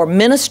for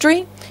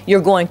ministry.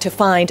 You're going to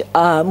find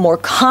more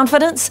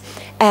confidence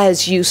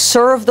as you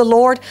serve the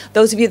Lord.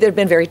 Those of you that have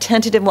been very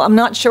tentative, well, I'm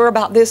not sure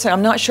about this, or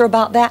I'm not sure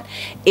about that.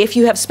 If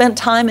you have spent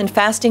time in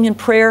fasting and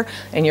prayer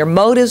and your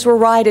motives were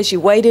right as you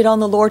waited on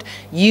the Lord,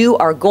 you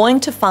are going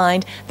to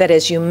find that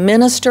as you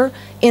minister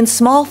in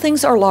small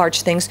things or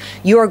large things,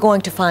 you are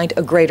going to find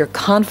a greater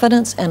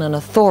confidence and an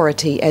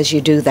authority as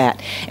you do that.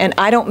 And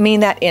I don't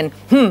mean that in,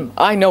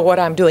 I know what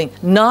I'm doing.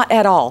 Not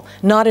at all.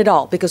 Not at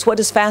all. Because what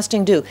does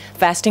fasting do?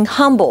 Fasting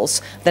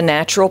humbles the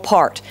natural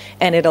part,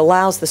 and it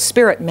allows the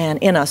spirit man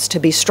in us to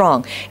be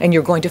strong. And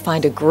you're going to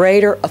find a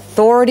greater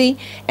authority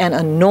and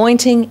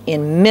anointing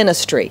in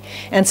ministry.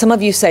 And some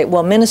of you say,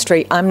 well,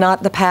 ministry, I'm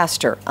not the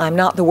pastor. I'm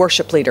not the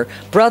worship leader.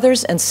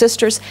 Brothers and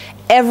sisters,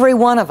 every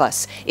one of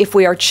us, if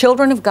we are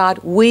children of God,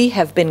 we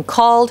have been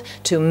called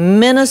to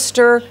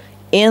minister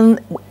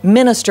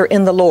minister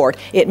in the Lord.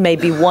 It may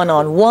be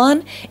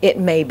one-on-one, it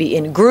may be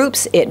in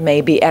groups, it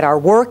may be at our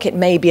work, it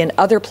may be in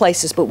other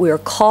places, but we are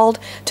called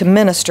to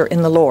minister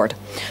in the Lord.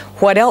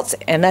 What else?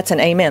 And that's an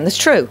amen. That's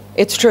true.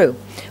 It's true.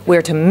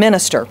 We're to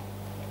minister.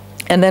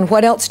 And then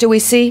what else do we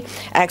see?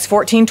 Acts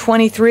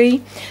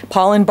 14:23,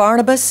 Paul and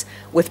Barnabas,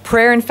 with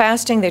prayer and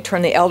fasting, they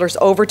turned the elders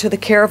over to the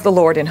care of the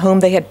Lord in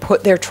whom they had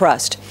put their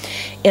trust.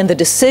 In the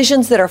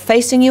decisions that are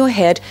facing you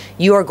ahead,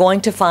 you are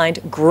going to find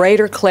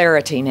greater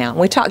clarity now.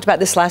 We talked about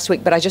this last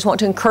week, but I just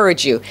want to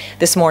encourage you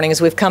this morning as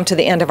we've come to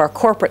the end of our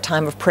corporate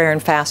time of prayer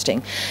and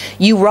fasting.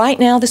 You right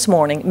now this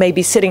morning may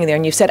be sitting there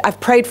and you said, I've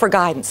prayed for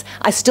guidance.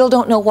 I still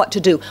don't know what to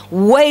do.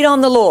 Wait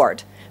on the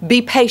Lord.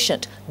 Be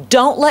patient.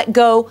 Don't let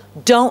go.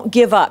 Don't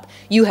give up.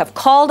 You have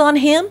called on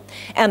Him,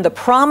 and the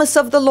promise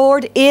of the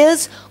Lord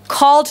is,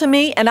 call to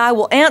me and I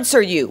will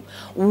answer you.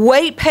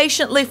 Wait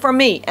patiently for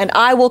me and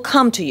I will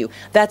come to you.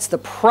 That's the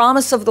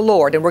promise of the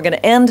Lord. And we're going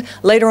to end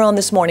later on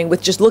this morning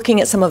with just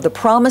looking at some of the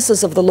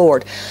promises of the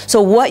Lord.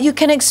 So what you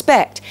can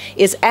expect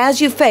is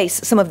as you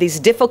face some of these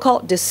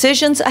difficult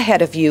decisions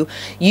ahead of you,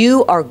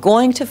 you are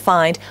going to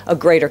find a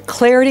greater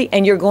clarity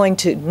and you're going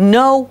to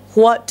know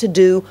what to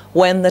do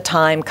when the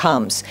time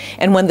comes.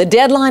 And when the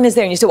deadline is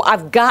there and you say, well,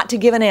 I've got to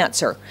give an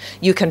answer,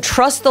 you can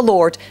trust the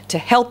Lord to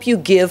help you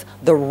give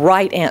the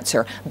right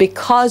answer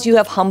because you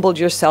have humbled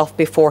yourself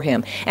before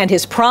Him. And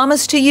His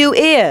promise to you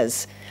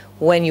is,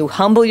 when you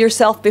humble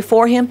yourself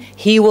before Him,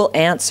 He will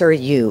answer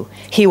you.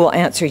 He will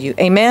answer you.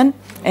 Amen?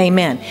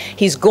 Amen.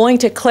 He's going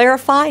to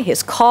clarify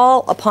His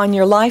call upon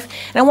your life.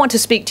 And I want to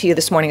speak to you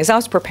this morning. As I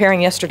was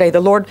preparing yesterday,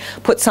 the Lord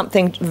put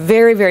something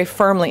very, very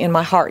firmly in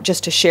my heart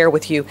just to share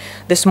with you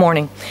this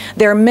morning.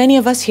 There are many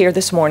of us here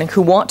this morning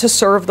who want to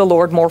serve the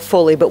Lord more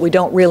fully, but we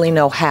don't really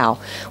know how.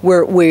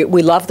 We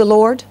love the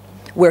Lord.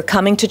 We're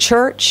coming to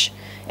church.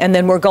 And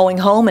then we're going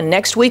home, and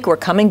next week we're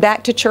coming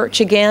back to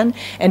church again.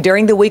 And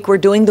during the week we're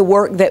doing the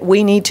work that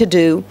we need to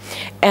do.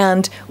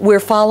 And we're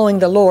following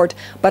the Lord.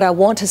 But I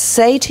want to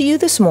say to you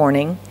this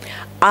morning,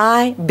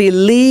 I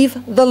believe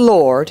the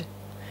Lord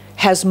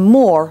has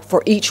more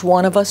for each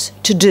one of us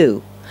to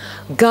do.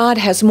 God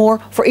has more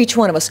for each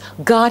one of us.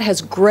 God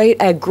has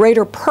a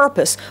greater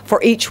purpose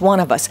for each one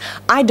of us.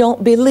 I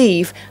don't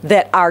believe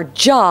that our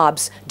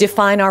jobs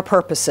define our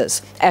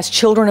purposes as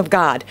children of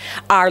God.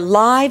 Our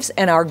lives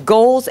and our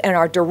goals and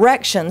our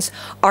directions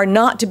are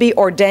not to be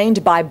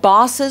ordained by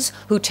bosses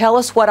who tell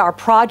us what our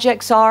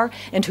projects are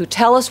and who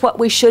tell us what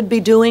we should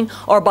be doing,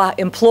 or by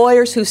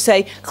employers who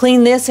say,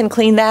 clean this and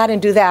clean that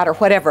and do that or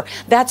whatever.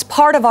 That's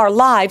part of our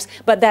lives,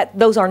 but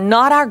those are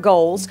not our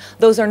goals.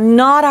 Those are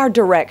not our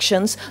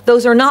directions.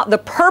 Those are not the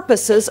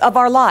purposes of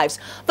our lives.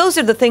 Those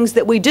are the things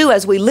that we do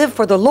as we live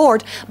for the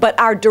Lord, but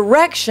our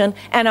direction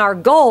and our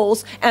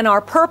goals and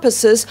our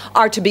purposes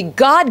are to be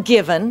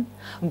God-given,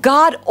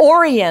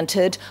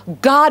 God-oriented,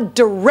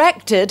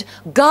 God-directed,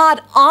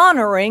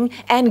 God-honoring,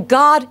 and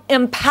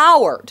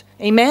God-empowered.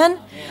 Amen?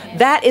 Amen.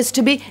 That is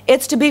to be,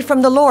 it's to be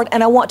from the Lord.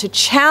 And I want to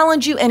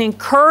challenge you and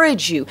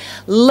encourage you.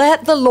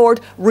 Let the Lord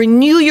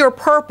renew your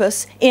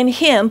purpose in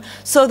Him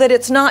so that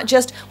it's not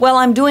just, well,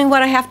 I'm doing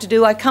what I have to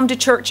do. I come to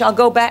church. I'll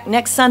go back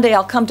next Sunday.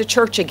 I'll come to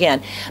church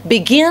again.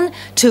 Begin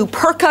to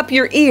perk up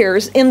your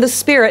ears in the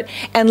Spirit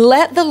and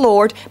let the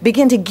Lord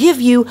begin to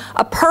give you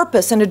a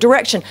purpose and a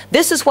direction.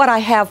 This is what I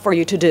have for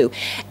you to do.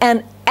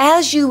 And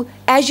as you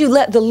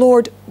let the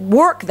Lord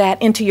work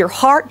that into your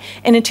heart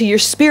and into your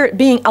spirit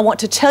being, I want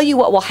to tell you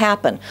what will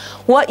happen.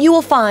 What you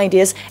will find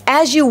is,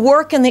 as you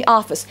work in the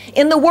office,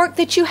 in the work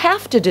that you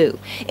have to do,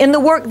 in the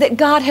work that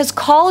God has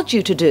called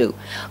you to do,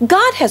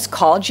 God has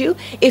called you.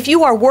 If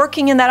you are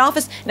working in that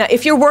office, now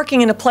if you're working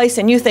in a place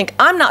and you think,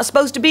 I'm not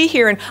supposed to be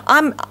here and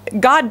I'm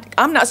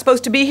not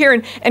supposed to be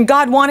here and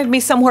God wanted me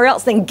somewhere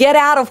else, then get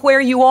out of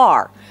where you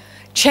are.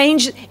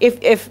 Change,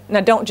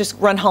 now don't just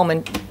run home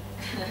and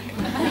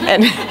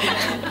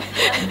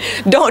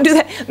don't do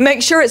that.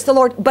 Make sure it's the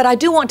Lord. But I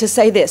do want to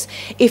say this.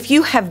 If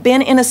you have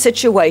been in a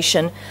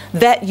situation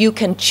that you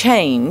can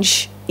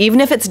change,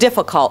 even if it's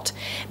difficult,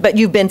 but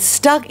you've been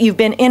stuck, you've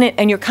been in it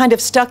and you're kind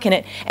of stuck in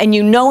it, and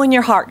you know in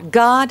your heart,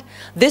 God,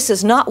 this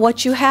is not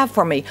what you have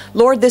for me.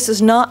 Lord, this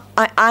is not,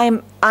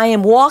 I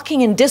am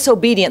walking in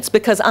disobedience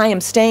because I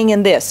am staying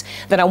in this.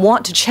 Then I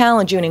want to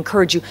challenge you and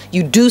encourage you.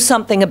 You do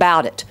something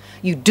about it.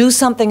 You do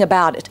something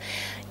about it.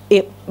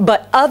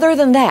 But other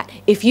than that,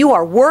 if you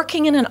are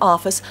working in an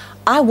office,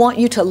 I want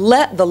you to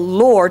let the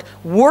Lord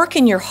work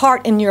in your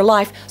heart and your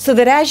life so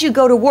that as you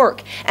go to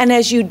work and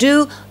as you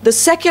do the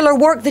secular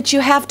work that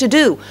you have to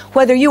do,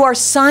 whether you are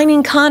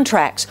signing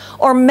contracts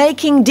or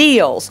making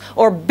deals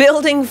or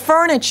building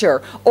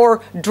furniture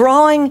or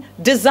drawing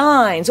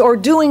designs or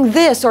doing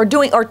this or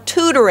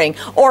tutoring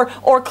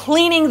or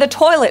cleaning the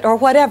toilet or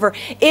whatever,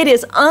 it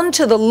is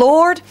unto the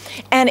Lord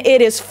and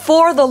it is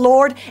for the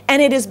Lord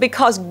and it is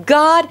because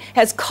God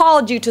has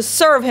called you to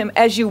serve Him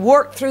as you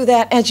work through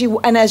that, as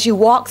you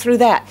walk through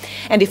that.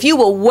 And if you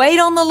will wait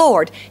on the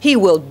Lord, He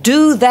will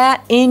do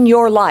that in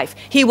your life.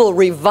 He will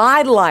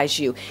revitalize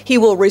you. He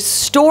will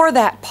restore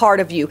that part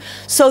of you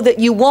so that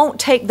you won't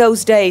take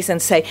those days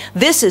and say,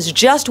 this is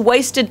just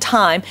wasted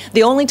time.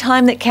 The only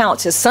time that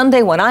counts is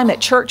Sunday when I'm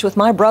at church with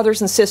my brothers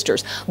and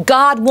sisters.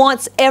 God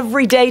wants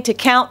every day to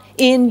count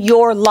in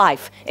your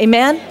life.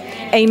 Amen?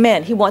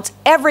 Amen. He wants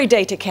every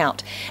day to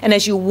count. And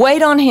as you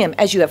wait on Him,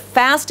 as you have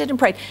fasted and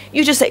prayed,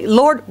 you just say,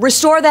 Lord,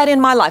 restore that in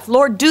my life.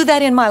 Lord, do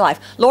that in my life.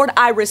 Lord,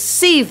 I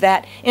receive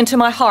that into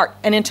my heart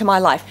and into my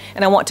life.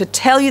 And I want to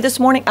tell you this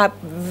morning,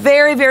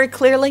 very, very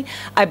clearly,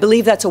 I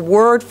believe that's a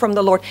word from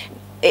the Lord.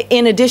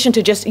 In addition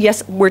to just,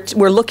 yes,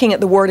 we're looking at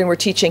the Word and we're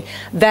teaching,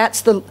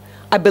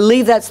 I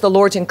believe that's the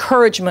Lord's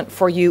encouragement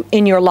for you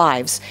in your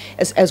lives.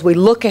 As we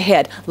look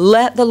ahead,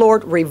 let the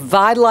Lord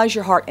revitalize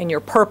your heart and your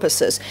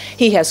purposes.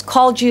 He has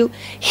called you.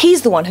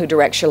 He's the one who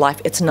directs your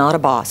life. It's not a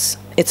boss.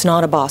 It's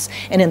not a boss.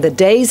 And in the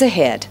days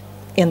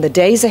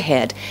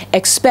ahead,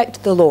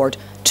 expect the Lord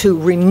to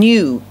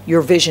renew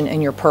your vision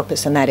and your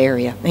purpose in that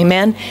area.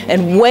 Amen?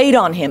 And wait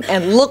on Him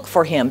and look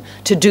for Him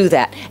to do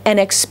that. And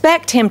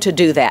expect Him to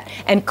do that.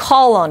 And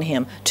call on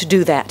Him to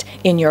do that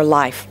in your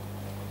life.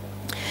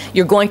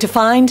 You're going to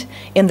find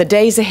in the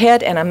days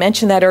ahead, and I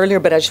mentioned that earlier,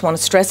 but I just want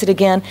to stress it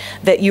again,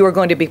 that you are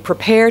going to be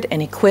prepared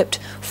and equipped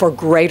for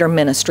greater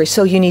ministry.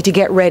 So you need to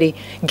get ready.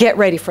 Get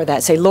ready for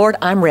that. Say, Lord,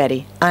 I'm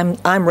ready.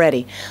 I'm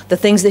ready. The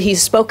things that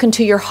He's spoken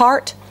to your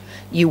heart,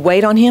 you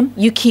wait on Him.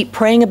 You keep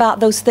praying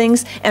about those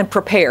things and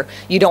prepare.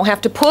 You don't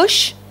have to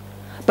push,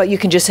 but you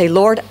can just say,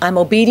 Lord, I'm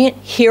obedient.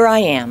 Here I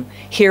am.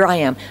 Here I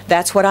am.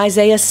 That's what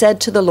Isaiah said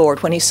to the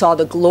Lord when he saw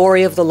the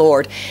glory of the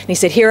Lord. And he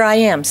said, here I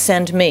am.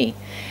 Send me.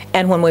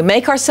 And when we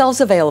make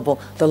ourselves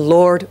available, the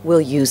Lord will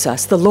use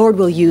us. The Lord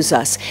will use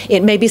us.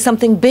 It may be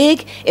something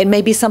big, it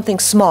may be something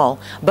small,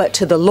 but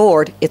to the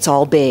Lord, it's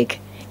all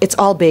big. It's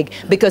all big,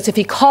 because if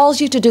He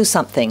calls you to do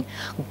something,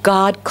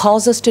 God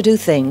calls us to do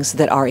things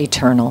that are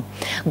eternal.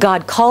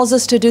 God calls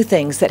us to do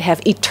things that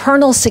have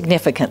eternal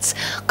significance.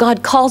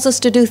 God calls us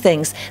to do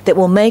things that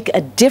will make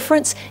a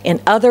difference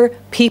in other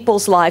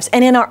people's lives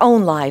and in our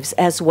own lives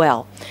as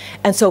well.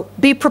 And so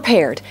be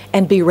prepared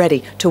and be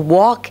ready to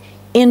walk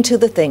into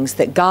the things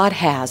that God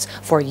has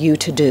for you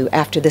to do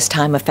after this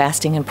time of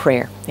fasting and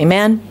prayer.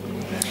 Amen?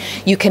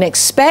 You can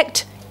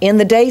expect in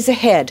the days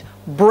ahead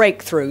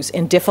breakthroughs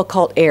in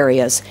difficult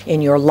areas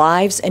in your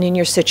lives and in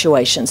your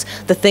situations,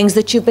 the things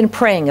that you've been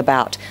praying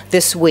about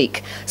this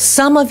week.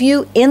 Some of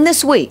you in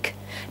this week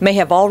may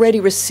have already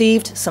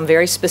received some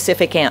very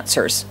specific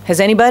answers. Has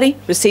anybody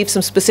received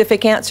some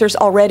specific answers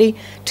already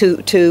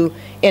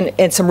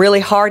in some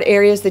really hard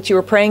areas that you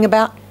were praying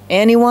about?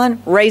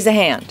 Anyone? Raise a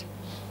hand.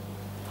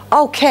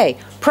 Okay,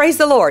 praise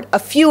the Lord, a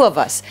few of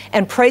us,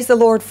 and praise the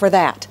Lord for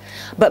that.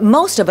 But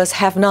most of us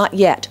have not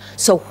yet.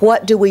 So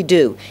what do we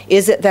do?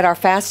 Is it that our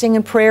fasting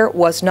and prayer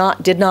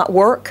did not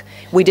work?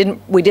 We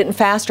didn't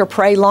fast or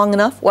pray long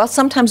enough? Well,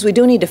 sometimes we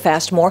do need to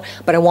fast more,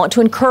 but I want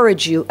to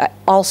encourage you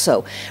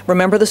also.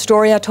 Remember the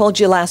story I told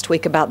you last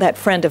week about that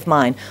friend of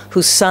mine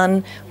whose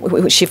son,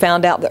 she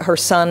found out that her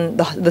son,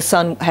 the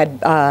son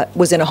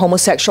was in a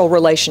homosexual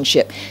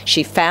relationship.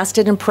 She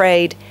fasted and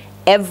prayed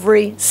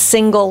every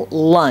single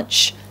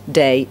lunch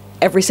day,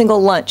 every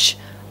single lunch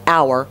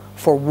hour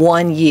for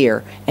 1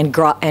 year, and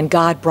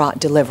God brought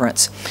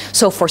deliverance.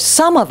 So for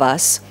some of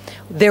us,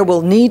 there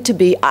will need to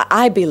be,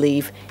 I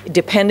believe,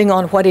 depending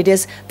on what it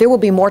is, there will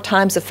be more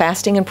times of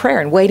fasting and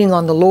prayer and waiting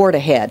on the Lord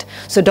ahead.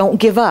 So don't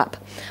give up.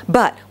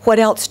 But what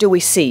else do we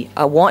see?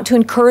 I want to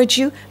encourage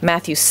you,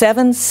 Matthew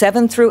 7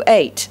 through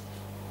 8.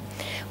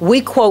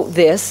 We quote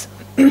this,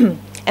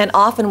 and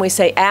often we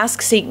say,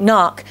 ask, seek,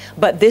 knock,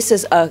 but this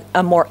is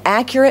a more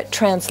accurate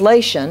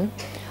translation.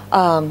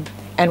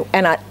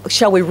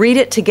 Shall we read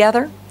it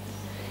together?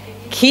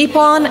 Keep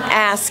on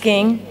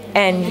asking,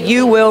 and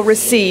you will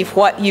receive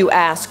what you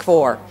ask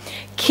for.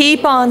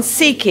 Keep on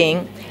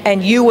seeking,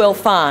 and you will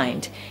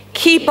find.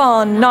 Keep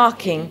on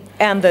knocking,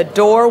 and the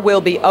door will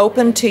be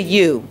open to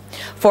you.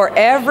 For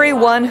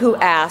everyone who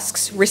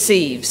asks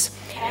receives.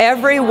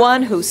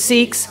 Everyone who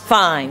seeks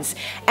finds.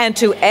 And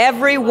to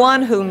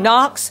everyone who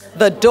knocks,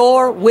 the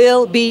door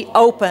will be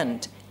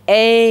opened.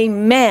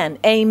 Amen.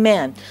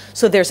 Amen.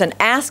 So there's an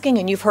asking,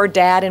 and you've heard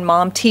Dad and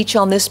Mom teach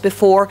on this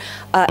before,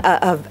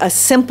 a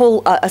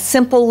simple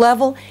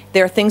level.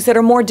 There are things that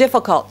are more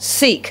difficult.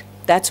 Seek,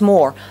 that's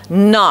more.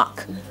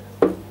 Knock.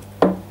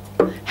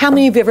 How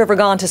many of you have ever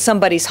gone to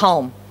somebody's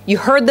home? You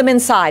heard them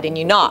inside and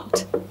you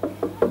knocked,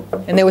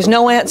 and there was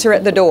no answer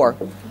at the door.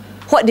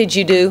 What did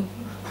you do?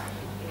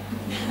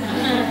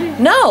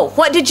 No.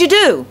 What did you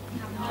do?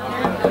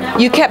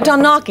 You kept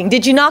on knocking.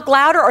 Did you knock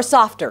louder or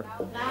softer?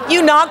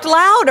 You knocked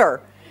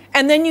louder.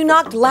 And then you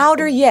knocked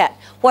louder yet.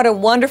 What a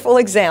wonderful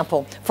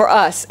example for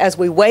us as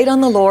we wait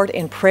on the Lord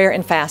in prayer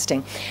and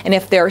fasting. And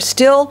if there are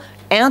still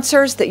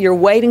answers that you're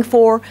waiting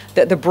for,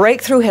 that the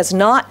breakthrough has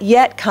not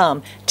yet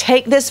come,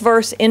 take this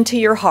verse into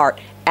your heart.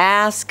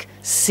 Ask,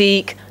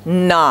 seek,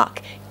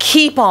 knock.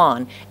 Keep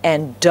on,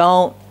 and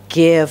don't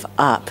give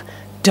up.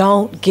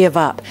 Don't give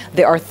up.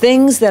 There are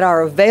things that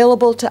are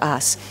available to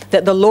us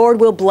that the Lord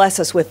will bless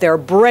us with. There are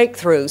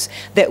breakthroughs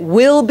that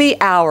will be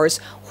ours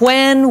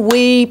when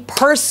we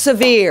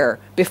persevere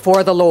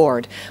before the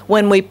Lord,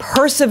 when we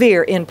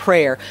persevere in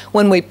prayer,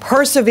 when we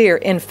persevere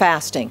in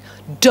fasting.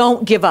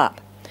 Don't give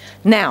up.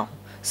 Now,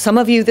 some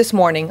of you this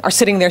morning are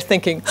sitting there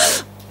thinking,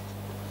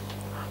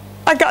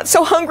 I got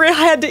so hungry I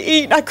had to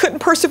eat. I couldn't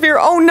persevere.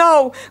 Oh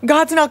no,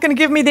 God's not going to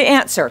give me the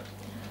answer.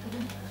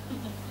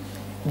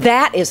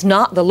 That is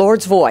not the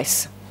Lord's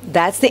voice.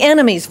 That's the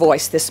enemy's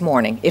voice this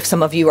morning, if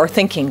some of you are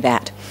thinking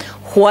that.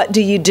 What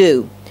do?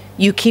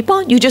 You keep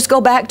on. You just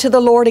go back to the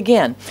Lord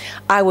again.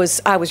 I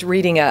was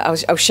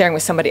sharing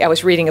with somebody, I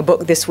was reading a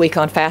book this week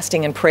on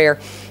fasting and prayer,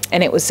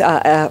 and it was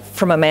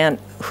from a man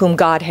whom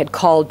God had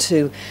called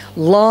to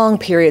long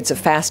periods of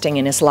fasting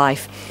in his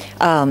life.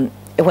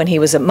 When he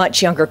was a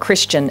much younger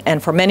Christian,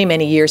 and for many,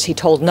 many years he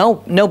told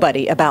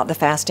nobody about the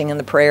fasting and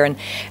the prayer, and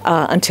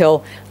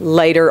until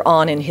later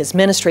on in his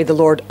ministry the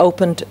Lord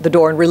opened the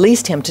door and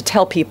released him to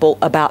tell people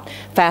about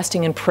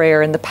fasting and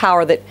prayer and the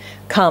power that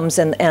comes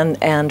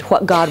and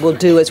what God will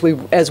do as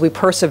we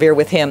persevere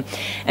with him.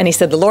 And he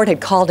said the Lord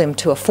had called him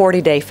to a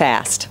 40-day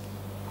fast.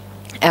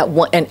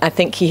 And I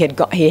think he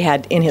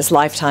had in his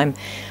lifetime,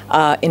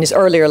 in his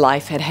earlier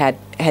life,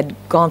 had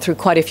gone through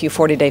quite a few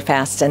 40-day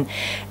fasts,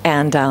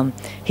 and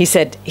he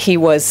said he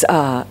was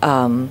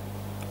one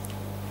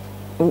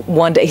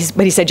day.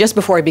 But he said just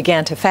before he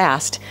began to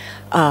fast,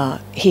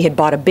 he had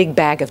bought a big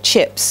bag of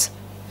chips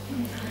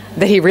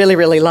that he really,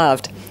 really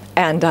loved,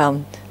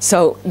 and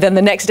so then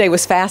the next day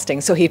was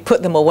fasting, so he'd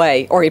put them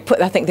away, or I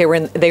think they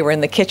were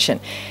in the kitchen.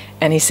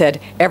 And he said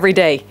every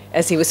day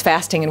as he was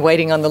fasting and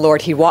waiting on the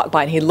Lord, he'd walk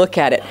by and he'd look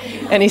at it.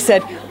 And he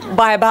said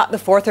by about the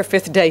 4th or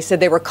 5th day, he said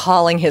they were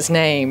calling his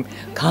name.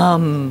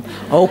 Come,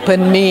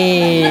 open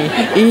me,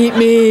 eat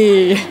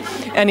me.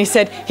 And he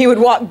said he would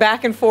walk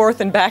back and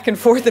forth and back and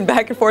forth and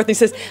back and forth. He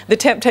says the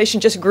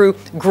temptation just grew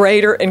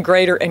greater and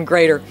greater and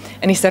greater.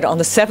 And he said on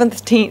the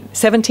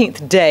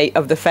 17th day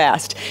of the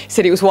fast, he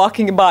said he was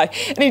walking by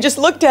and he just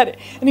looked at it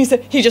and he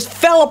said he just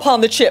fell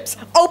upon the chips,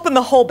 opened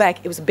the whole bag.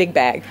 It was a big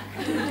bag,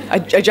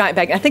 a giant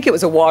bag. I think it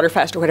was a water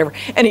fast or whatever.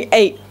 And he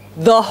ate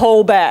the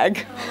whole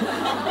bag.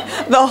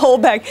 The whole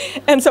bag.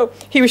 And so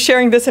he was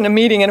sharing this in a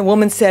meeting, and a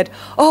woman said,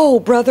 "Oh,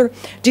 brother,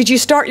 did you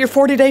start your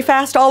 40-day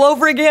fast all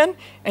over again?"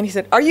 And he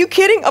said, "Are you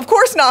kidding? Of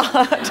course not."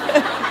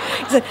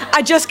 He said,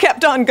 "I just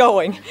kept on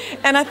going."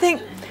 And I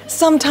think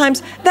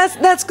sometimes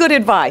that's good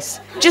advice.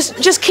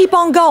 Just keep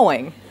on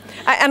going.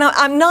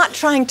 I'm not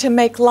trying to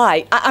make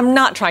light. I'm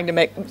not trying to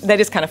make, that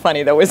is kind of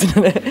funny though,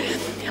 isn't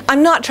it?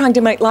 I'm not trying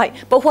to make light,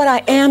 but what I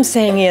am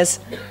saying is,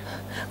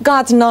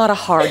 God's not a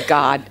hard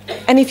God.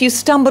 And if you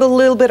stumbled a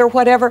little bit or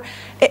whatever,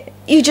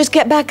 you just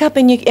get back up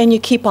and you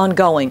keep on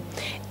going.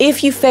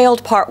 If you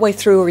failed partway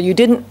through, or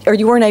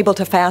you weren't able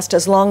to fast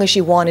as long as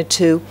you wanted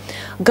to,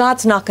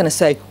 God's not going to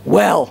say,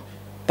 "Well,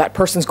 that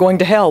person's going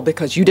to hell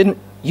because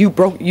you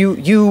broke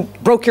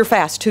your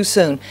fast too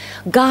soon."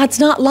 God's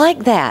not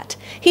like that.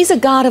 He's a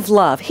God of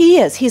love. He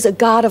is. He's a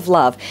God of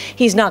love.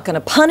 He's not going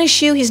to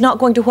punish you. He's not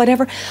going to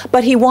whatever,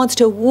 but he wants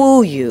to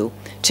woo you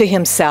to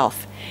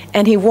himself.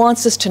 And he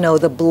wants us to know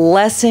the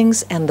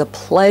blessings and the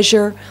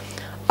pleasure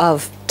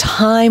of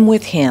time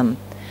with him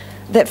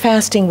that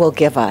fasting will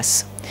give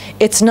us.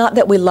 It's not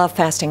that we love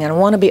fasting, and I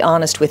want to be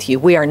honest with you.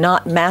 We are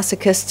not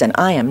masochists, and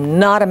I am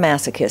not a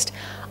masochist.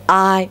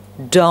 I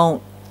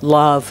don't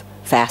love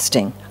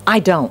fasting. I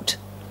don't.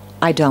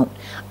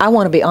 I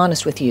want to be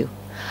honest with you.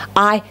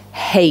 I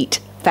hate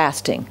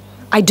fasting.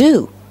 I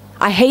do.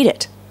 I hate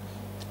it.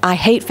 I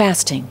hate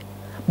fasting.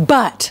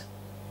 But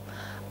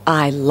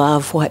I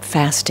love what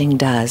fasting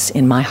does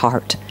in my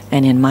heart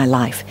and in my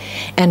life.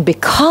 And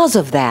because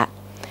of that,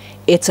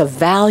 it's a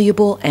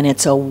valuable and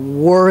it's a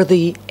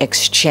worthy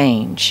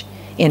exchange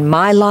in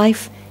my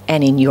life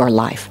and in your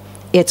life.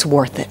 It's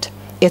worth it.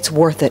 It's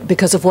worth it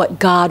because of what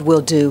God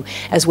will do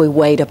as we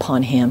wait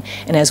upon him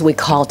and as we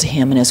call to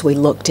him and as we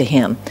look to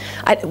him.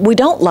 We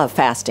don't love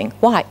fasting.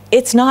 Why?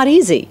 It's not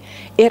easy.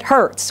 It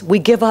hurts. We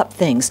give up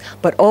things,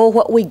 but oh,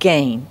 what we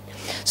gain.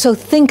 So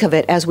think of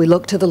it as we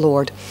look to the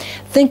Lord.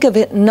 Think of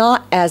it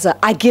not as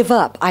I give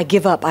up, I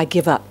give up, I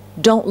give up.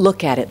 Don't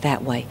look at it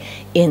that way.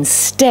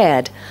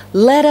 Instead,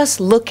 let us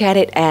look at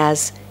it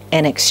as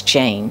an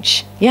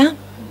exchange. Yeah?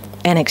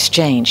 An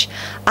exchange.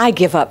 I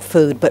give up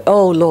food, but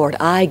oh Lord,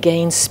 I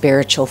gain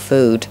spiritual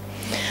food.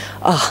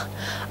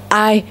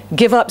 I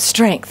give up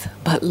strength,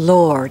 but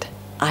Lord,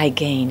 I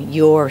gain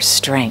your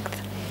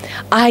strength.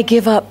 I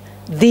give up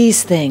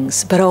these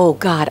things, but oh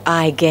God,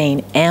 I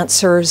gain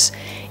answers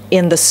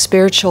in the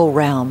spiritual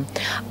realm.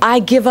 I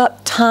give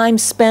up time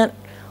spent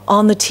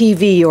on the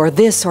TV or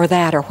this or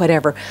that or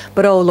whatever,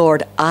 but oh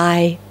Lord,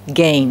 I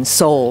gain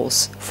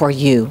souls for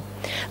you.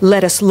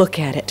 Let us look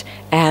at it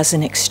as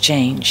an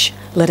exchange.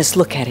 Let us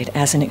look at it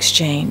as an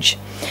exchange.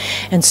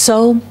 And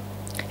so,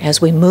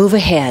 as we move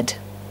ahead,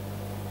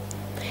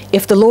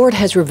 if the Lord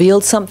has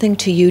revealed something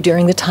to you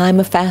during the time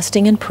of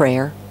fasting and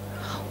prayer,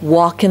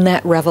 walk in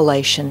that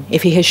revelation.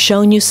 If he has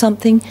shown you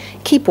something,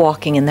 keep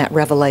walking in that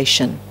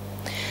revelation.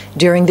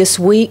 During this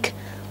week,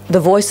 the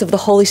voice of the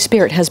Holy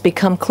Spirit has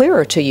become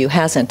clearer to you,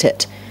 hasn't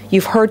it?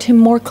 You've heard Him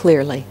more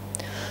clearly.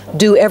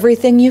 Do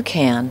everything you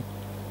can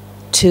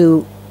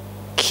to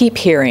keep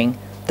hearing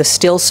the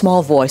still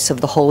small voice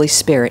of the Holy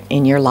Spirit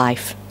in your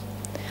life.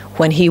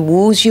 When He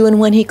woos you and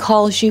when He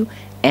calls you,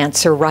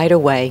 answer right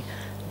away.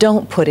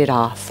 Don't put it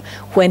off.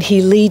 When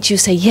He leads you,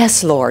 say,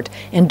 "Yes, Lord,"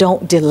 and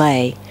don't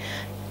delay.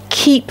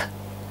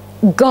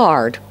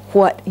 Guard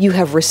what you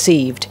have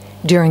received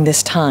during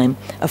this time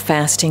of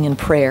fasting and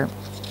prayer.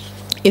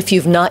 If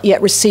you've not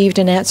yet received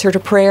an answer to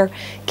prayer,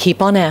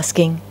 keep on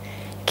asking,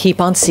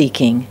 keep on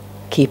seeking,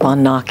 keep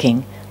on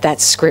knocking.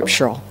 That's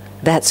scriptural.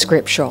 That's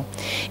scriptural.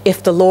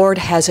 If the Lord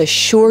has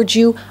assured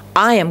you,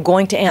 "I am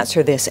going to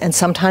answer this," and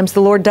sometimes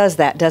the Lord does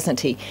that,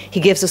 doesn't He? He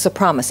gives us a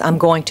promise, "I'm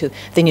going to."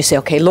 Then you say,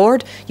 "Okay,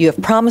 Lord, you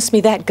have promised me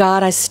that.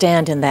 God, I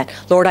stand in that.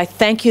 Lord, I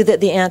thank you that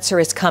the answer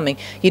is coming."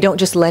 You don't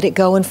just let it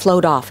go and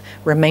float off.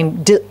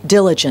 Remain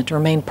diligent,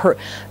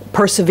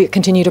 persevere,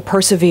 continue to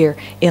persevere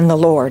in the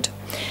Lord.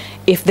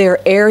 If there are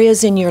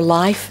areas in your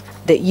life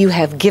that you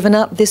have given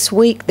up this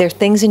week, there are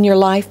things in your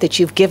life that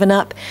you've given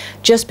up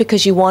just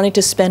because you wanted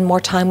to spend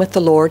more time with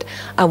the Lord,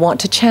 I want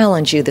to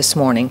challenge you this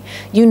morning.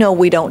 You know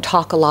we don't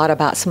talk a lot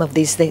about some of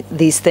these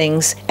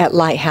things at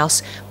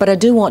Lighthouse, but I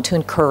do want to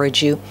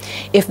encourage you.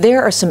 If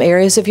there are some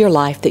areas of your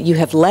life that you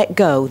have let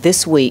go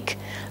this week,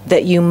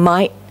 that you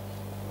might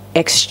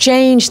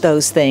exchange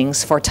those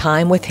things for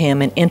time with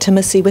Him and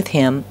intimacy with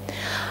Him,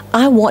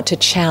 I want to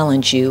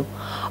challenge you.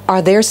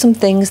 Are there some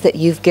things that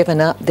you've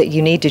given up that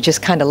you need to just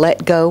kind of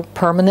let go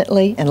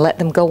permanently and let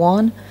them go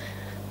on?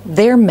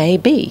 There may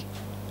be.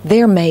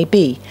 There may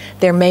be.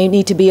 There may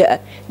need to be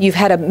you've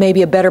had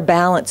maybe a better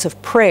balance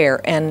of prayer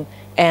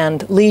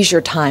and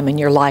leisure time in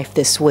your life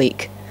this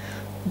week.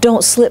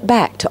 Don't slip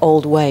back to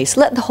old ways.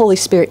 Let the Holy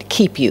Spirit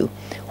keep you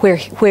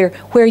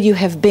where you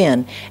have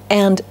been,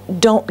 and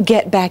don't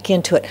get back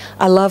into it.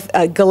 I love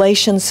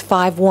Galatians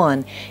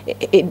 5:1.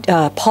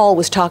 Paul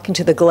was talking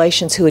to the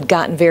Galatians who had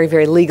gotten very,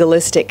 very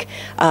legalistic,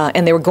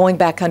 and they were going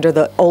back under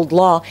the old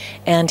law,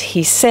 and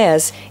he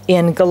says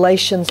in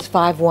Galatians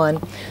 5:1,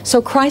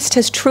 "So Christ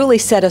has truly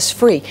set us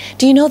free."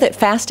 Do you know that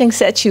fasting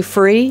sets you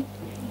free?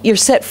 You're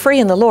set free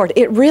in the Lord.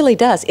 It really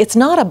does. It's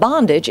not a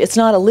bondage. It's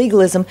not a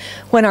legalism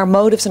when our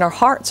motives and our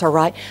hearts are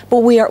right,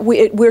 but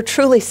we're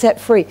truly set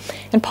free.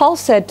 And Paul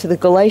said to the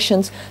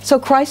Galatians, "So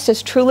Christ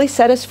has truly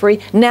set us free.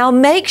 Now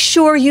make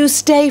sure you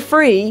stay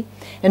free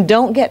and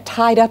don't get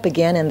tied up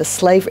again in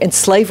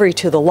slavery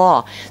to the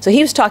law." So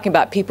he was talking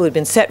about people who'd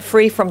been set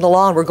free from the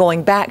law and were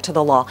going back to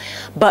the law.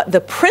 But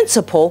the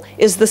principle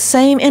is the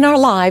same in our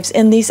lives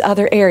in these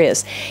other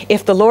areas.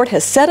 If the Lord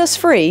has set us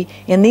free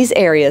in these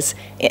areas,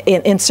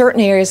 in certain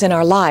areas in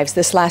our lives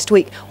this last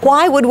week,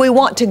 why would we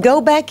want to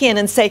go back in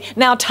and say,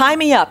 "Now tie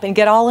me up," and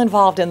get all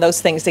involved in those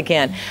things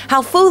again?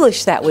 How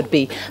foolish that would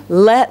be.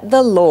 Let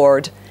the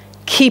Lord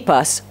keep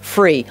us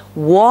free.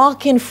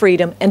 Walk in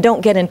freedom and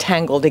don't get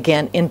entangled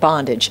again in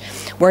bondage.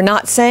 We're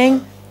not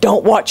saying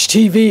don't watch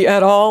TV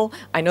at all.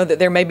 I know that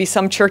there may be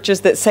some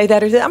churches that say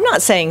that. I'm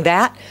not saying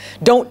that.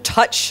 Don't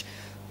touch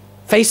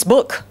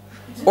Facebook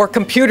or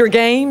computer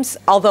games,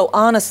 although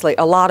honestly,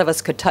 a lot of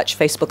us could touch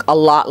Facebook a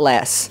lot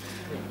less.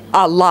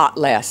 A lot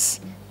less.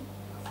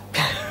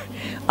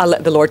 I'll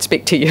let the Lord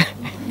speak to you.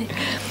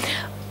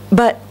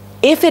 But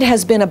if it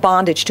has been a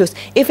bondage to us,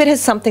 if it is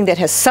something that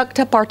has sucked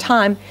up our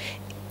time,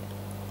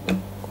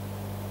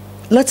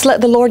 let's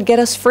let the Lord get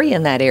us free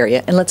in that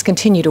area, and let's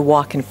continue to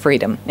walk in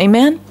freedom.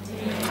 Amen?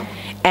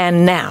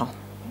 And now,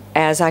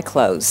 as I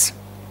close,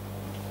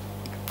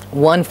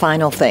 one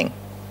final thing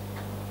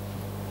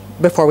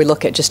before we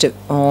look at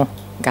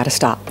got to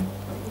stop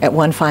at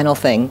one final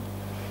thing.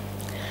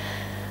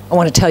 I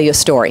want to tell you a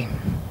story,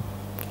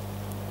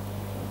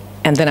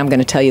 and then I'm going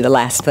to tell you the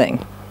last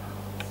thing.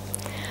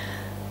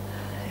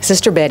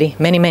 Sister Betty,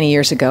 many, many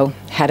years ago,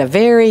 had a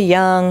very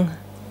young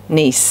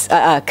niece,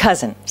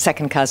 cousin,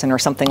 second cousin or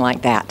something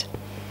like that.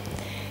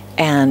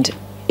 And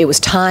it was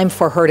time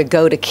for her to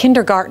go to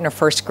kindergarten or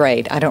first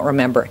grade. I don't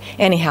remember.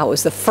 Anyhow, it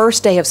was the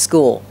first day of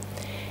school.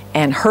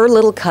 And her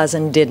little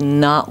cousin did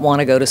not want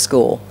to go to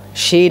school.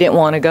 She didn't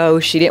want to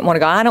go. She didn't want to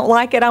go. "I don't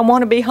like it. I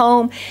want to be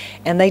home."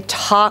 And they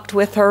talked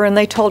with her and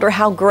they told her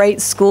how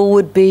great school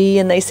would be.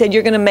 And they said,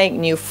 "You're going to make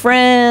new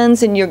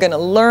friends and you're going to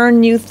learn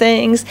new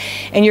things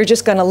and you're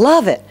just going to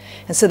love it."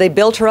 And so they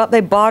built her up.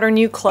 They bought her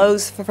new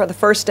clothes for the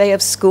first day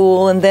of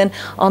school. And then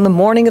on the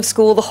morning of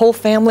school, the whole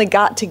family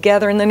got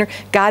together and then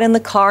got in the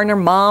car, and her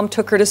mom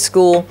took her to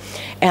school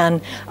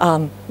and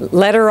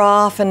let her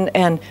off.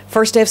 And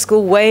first day of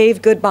school,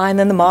 waved goodbye. And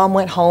then the mom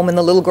went home and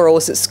the little girl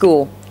was at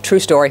school. True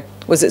story.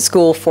 Was at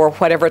school for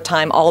whatever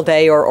time, all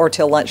day or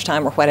till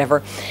lunchtime or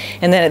whatever.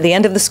 And then at the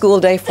end of the school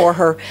day for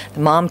her,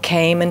 the mom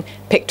came and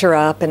picked her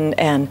up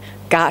and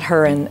got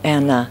her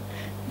and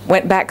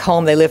went back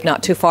home. They lived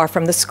not too far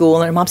from the school.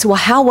 And her mom said, "Well,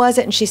 how was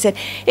it?" And she said,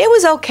 "It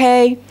was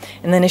okay."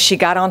 And then as she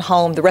got on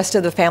home, the rest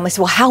of the family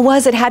said, "Well, how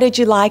was it? How did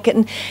you like it?"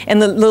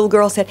 And the little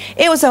girl said,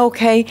 "It was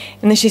okay."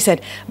 And then she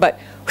said, "But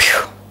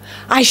whew,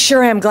 I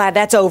sure am glad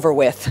that's over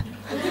with."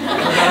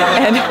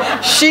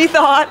 And she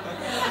thought,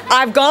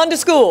 I've gone to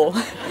school.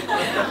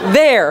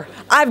 There,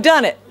 I've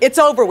done it. It's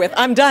over with.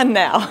 I'm done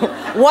now.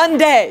 One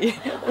day.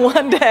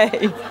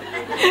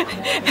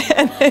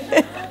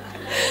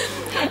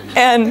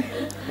 And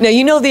now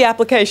you know the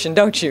application,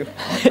 don't you?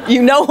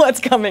 You know what's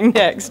coming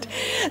next.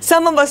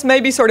 Some of us may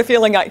be sort of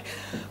feeling like,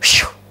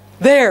 whew,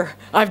 there,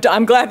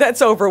 I'm glad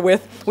that's over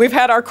with. We've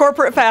had our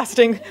corporate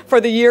fasting for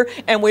the year,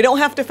 and we don't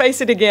have to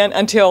face it again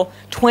until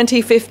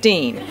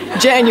 2015,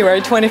 January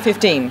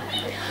 2015.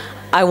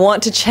 I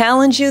want to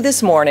challenge you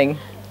this morning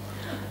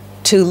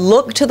to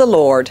look to the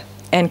Lord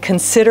and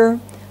consider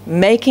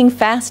making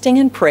fasting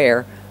and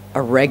prayer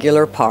a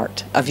regular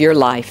part of your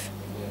life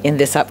in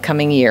this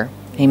upcoming year.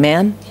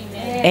 Amen?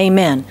 Amen.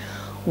 Amen.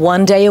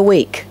 One day a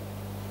week.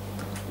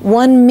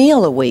 One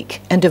meal a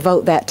week, and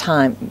devote that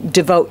time.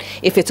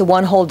 If it's a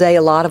one whole day,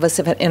 a lot of us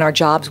in our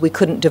jobs, we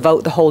couldn't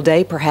devote the whole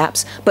day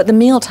perhaps, but the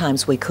meal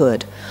times we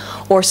could.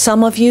 Or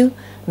some of you,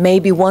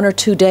 maybe 1 or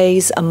 2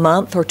 days a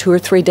month or 2 or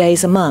 3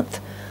 days a month.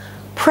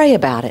 Pray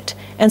about it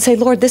and say,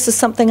 Lord, this is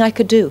something I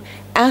could do.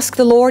 Ask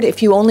the Lord,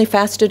 if you only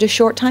fasted a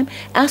short time,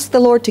 ask the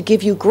Lord to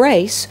give you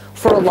grace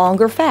for a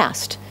longer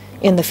fast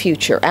in the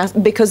future.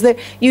 Because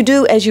you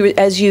do, as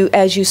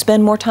you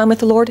spend more time with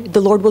the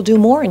Lord will do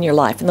more in your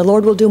life, and the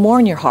Lord will do more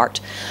in your heart.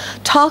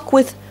 Talk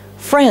with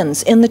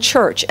friends in the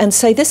church and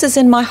say, this is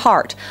in my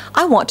heart.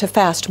 I want to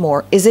fast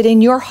more. Is it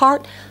in your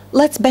heart?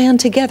 Let's band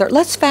together.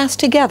 Let's fast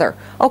together.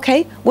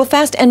 Okay, we'll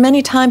fast, and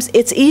many times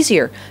it's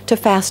easier to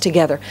fast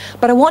together.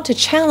 But I want to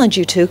challenge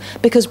you to,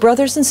 because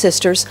brothers and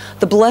sisters,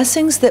 the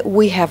blessings that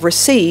we have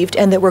received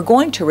and that we're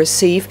going to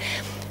receive,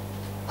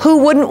 who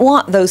wouldn't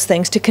want those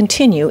things to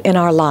continue in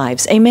our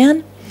lives?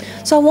 Amen?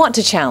 So I want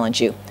to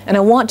challenge you, and I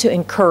want to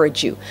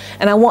encourage you,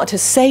 and I want to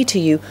say to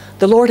you,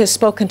 the Lord has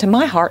spoken to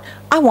my heart.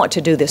 I want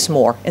to do this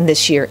more in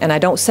this year. And I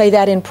don't say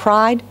that in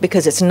pride,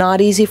 because it's not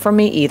easy for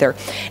me either.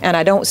 And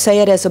I don't say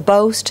it as a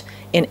boast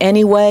in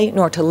any way,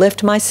 nor to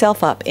lift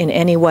myself up in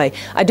any way.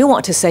 I do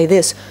want to say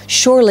this: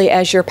 surely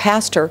as your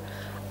pastor,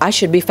 I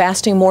should be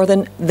fasting more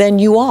than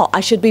you all.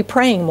 I should be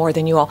praying more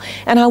than you all.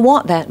 And I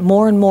want that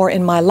more and more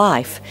in my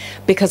life,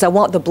 because I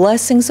want the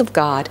blessings of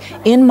God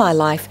in my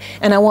life,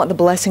 and I want the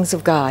blessings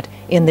of God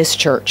in this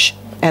church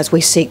as we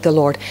seek the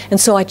Lord. And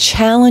so I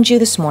challenge you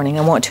this morning.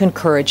 I want to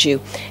encourage you.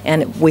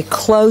 And we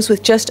close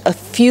with just a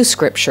few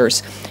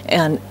scriptures.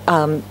 And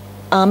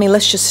Ami,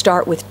 let's just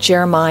start with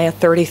Jeremiah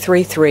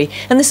 33:3.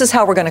 And this is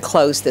how we're going to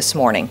close this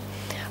morning.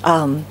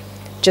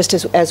 Just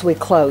as we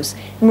close.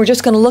 And we're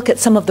just going to look at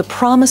some of the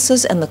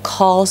promises and the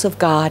calls of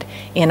God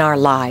in our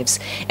lives.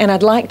 And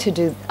I'd like to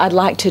do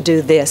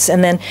this.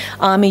 And then,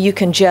 Ami, you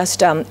can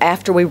just,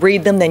 after we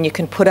read them, then you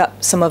can put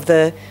up some of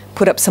the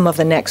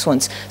next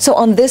ones. So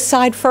on this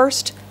side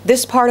first,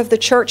 this part of the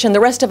church, and the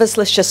rest of us,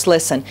 let's just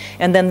listen.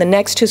 And then the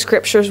next two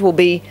scriptures will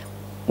be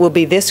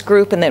this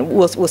group, and then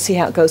we'll see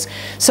how it goes.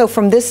 So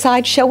from this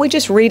side, shall we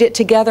just read it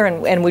together,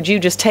 and would you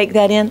just take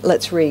that in?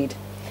 Let's read.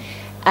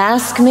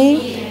 Ask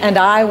me, and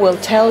I will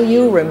tell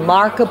you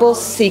remarkable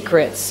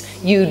secrets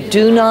you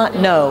do not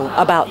know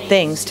about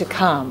things to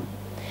come.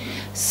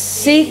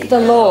 Seek the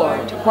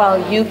Lord while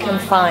you can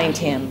find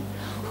Him.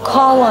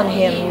 Call on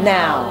Him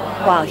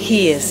now while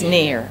He is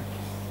near.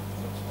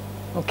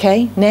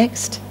 Okay,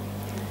 next.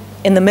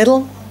 In the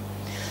middle.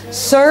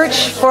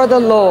 Search for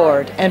the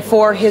Lord and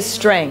for His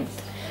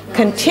strength.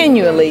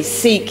 Continually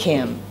seek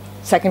Him.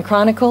 2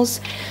 Chronicles.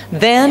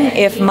 Then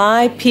if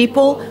my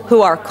people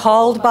who are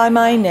called by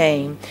my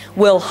name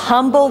will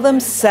humble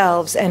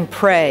themselves and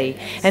pray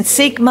and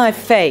seek my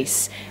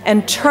face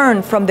and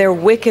turn from their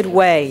wicked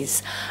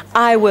ways,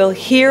 I will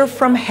hear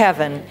from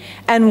heaven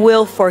and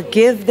will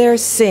forgive their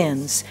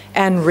sins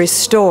and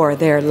restore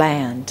their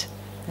land.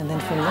 And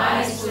then from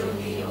there.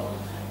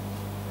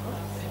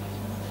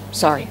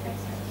 Sorry.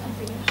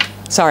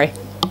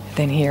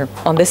 Then here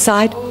on this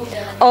side.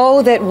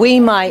 Oh, that we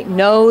might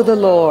know the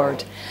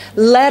Lord.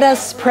 Let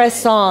us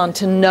press on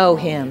to know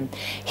Him.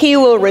 He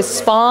will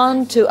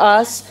respond to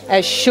us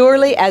as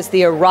surely as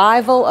the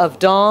arrival of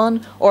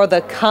dawn or the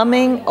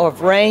coming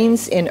of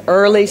rains in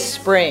early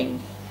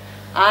spring.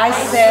 I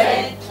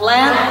said,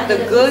 plant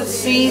the good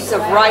seeds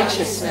of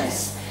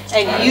righteousness,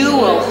 and you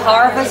will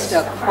harvest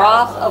a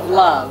crop of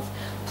love.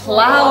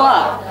 Plow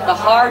up the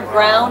hard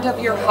ground of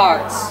your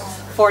hearts,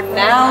 for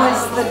now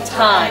is the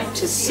time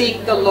to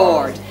seek the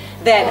Lord,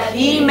 that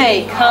He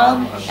may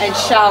come and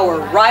shower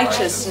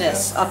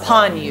righteousness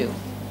upon you.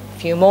 A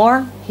few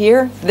more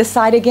here, this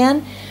side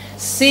again.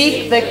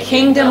 Seek the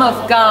kingdom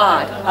of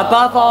God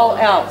above all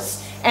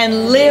else,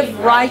 and live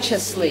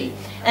righteously,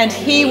 and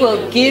He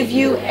will give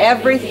you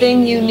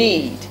everything you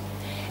need.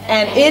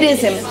 And it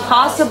is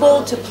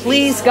impossible to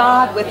please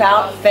God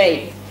without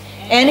faith.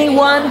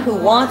 Anyone who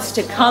wants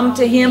to come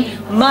to Him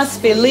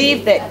must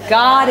believe that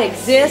God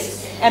exists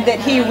and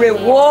that He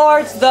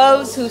rewards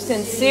those who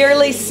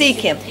sincerely seek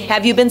Him.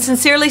 Have you been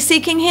sincerely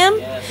seeking Him?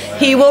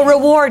 He will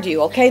reward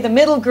you. Okay, the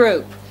middle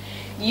group.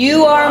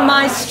 You are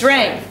my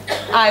strength.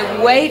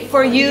 I wait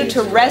for you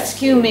to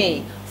rescue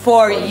me.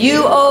 For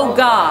you, O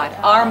God,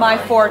 are my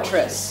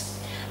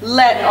fortress.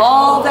 Let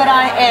all that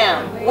I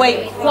am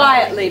wait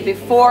quietly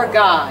before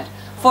God.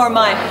 for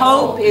my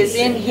hope is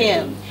in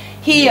Him.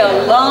 He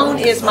alone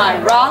is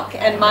my rock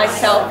and my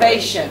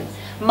salvation,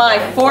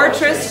 my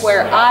fortress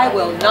where I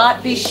will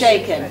not be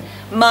shaken.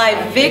 My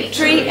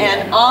victory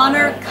and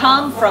honor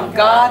come from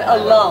God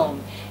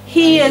alone.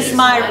 He is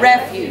my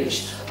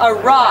refuge, a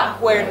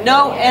rock where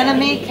no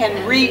enemy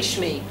can reach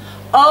me.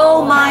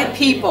 O my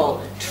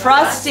people,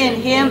 trust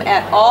in Him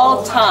at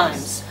all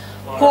times.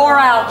 Pour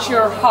out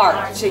your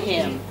heart to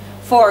Him,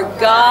 for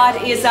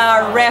God is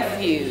our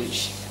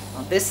refuge.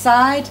 On this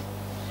side,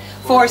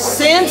 for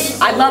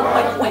since, I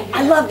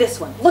love this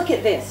one. Look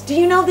at this. Do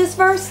you know this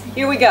verse?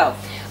 Here we go.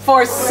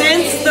 For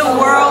since the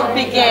world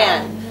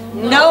began,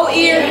 no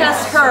ear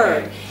has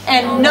heard,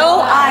 and no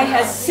eye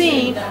has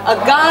seen a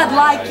God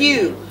like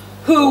you,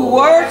 who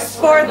works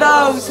for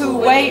those who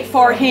wait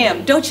for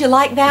Him. Don't you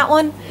like that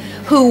one?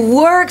 Who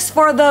works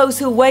for those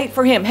who wait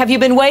for Him. Have you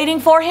been waiting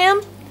for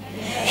Him?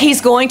 He's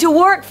going to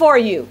work for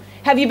you.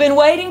 Have you been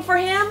waiting for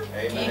Him?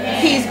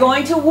 Amen. He's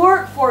going to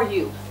work for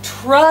you.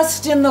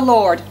 Trust in the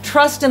Lord.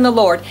 Trust in the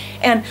Lord.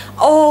 And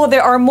oh,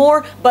 there are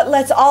more, but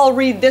let's all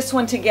read this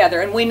one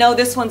together. And we know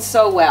this one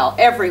so well,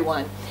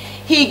 everyone.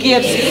 He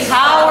gives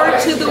power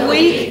to the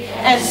weak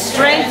and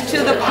strength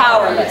to the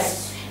powerless.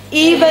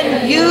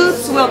 Even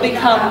youths will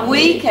become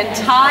weak and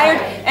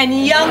tired,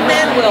 and young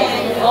men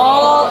will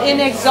fall in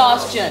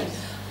exhaustion.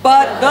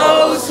 But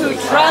those who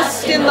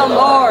trust in the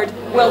Lord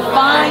will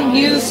find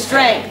new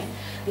strength.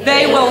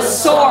 They will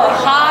soar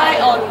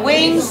high on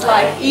wings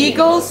like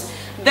eagles.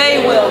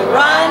 They will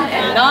run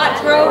and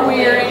not grow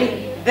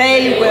weary.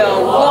 They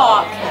will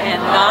walk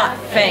and not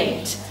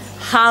faint.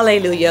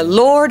 Hallelujah.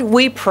 Lord,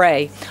 we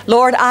pray.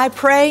 Lord, I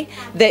pray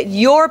that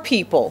your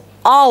people,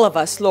 all of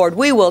us, Lord,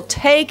 we will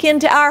take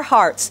into our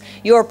hearts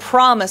your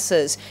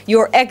promises,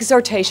 your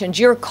exhortations,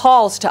 your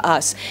calls to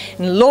us.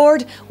 And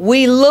Lord,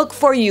 we look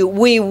for you,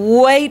 we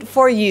wait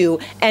for you,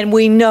 and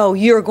we know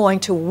you're going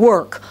to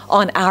work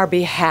on our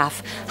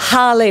behalf.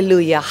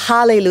 Hallelujah,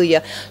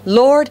 hallelujah.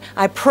 Lord,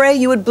 I pray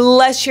you would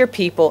bless your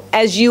people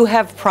as you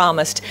have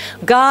promised.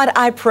 God,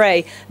 I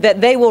pray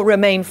that they will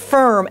remain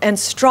firm and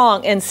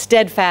strong and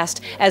steadfast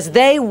as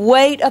they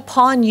wait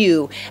upon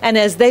you and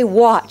as they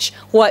watch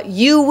what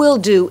you will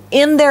do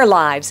in their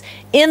lives,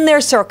 in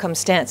their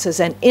circumstances,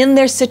 and in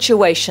their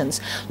situations.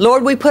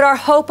 Lord, we put our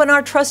hope and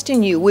our trust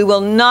in you. We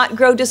will not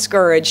grow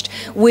discouraged.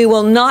 We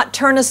will not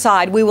turn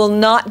aside. We will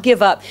not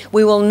give up.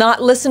 We will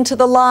not listen to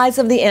the lies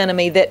of the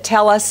enemy that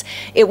tell us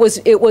it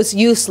was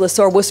useless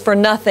or was for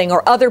nothing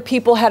or other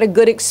people had a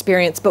good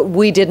experience, but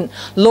we didn't.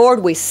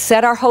 Lord, we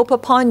set our hope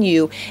upon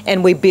you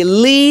and we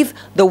believe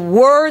the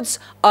words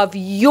of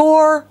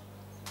your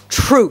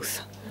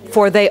truth,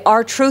 for they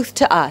are truth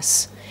to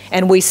us.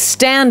 And we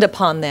stand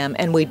upon them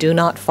and we do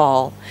not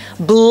fall.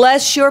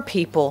 Bless your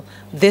people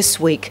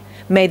this week.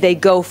 May they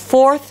go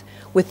forth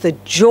with the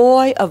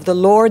joy of the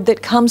Lord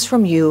that comes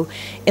from you,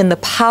 in the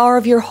power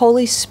of your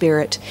Holy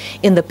Spirit,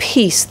 in the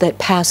peace that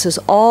passes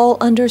all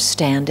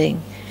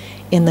understanding.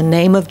 In the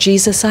name of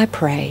Jesus I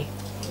pray.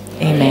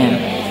 Amen.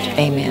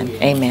 Amen.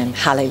 Amen. Amen.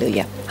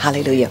 Hallelujah.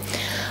 Hallelujah.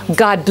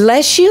 God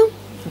bless you.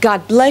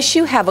 God bless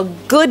you. Have a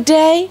good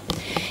day.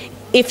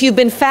 If you've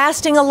been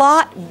fasting a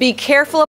lot, be careful.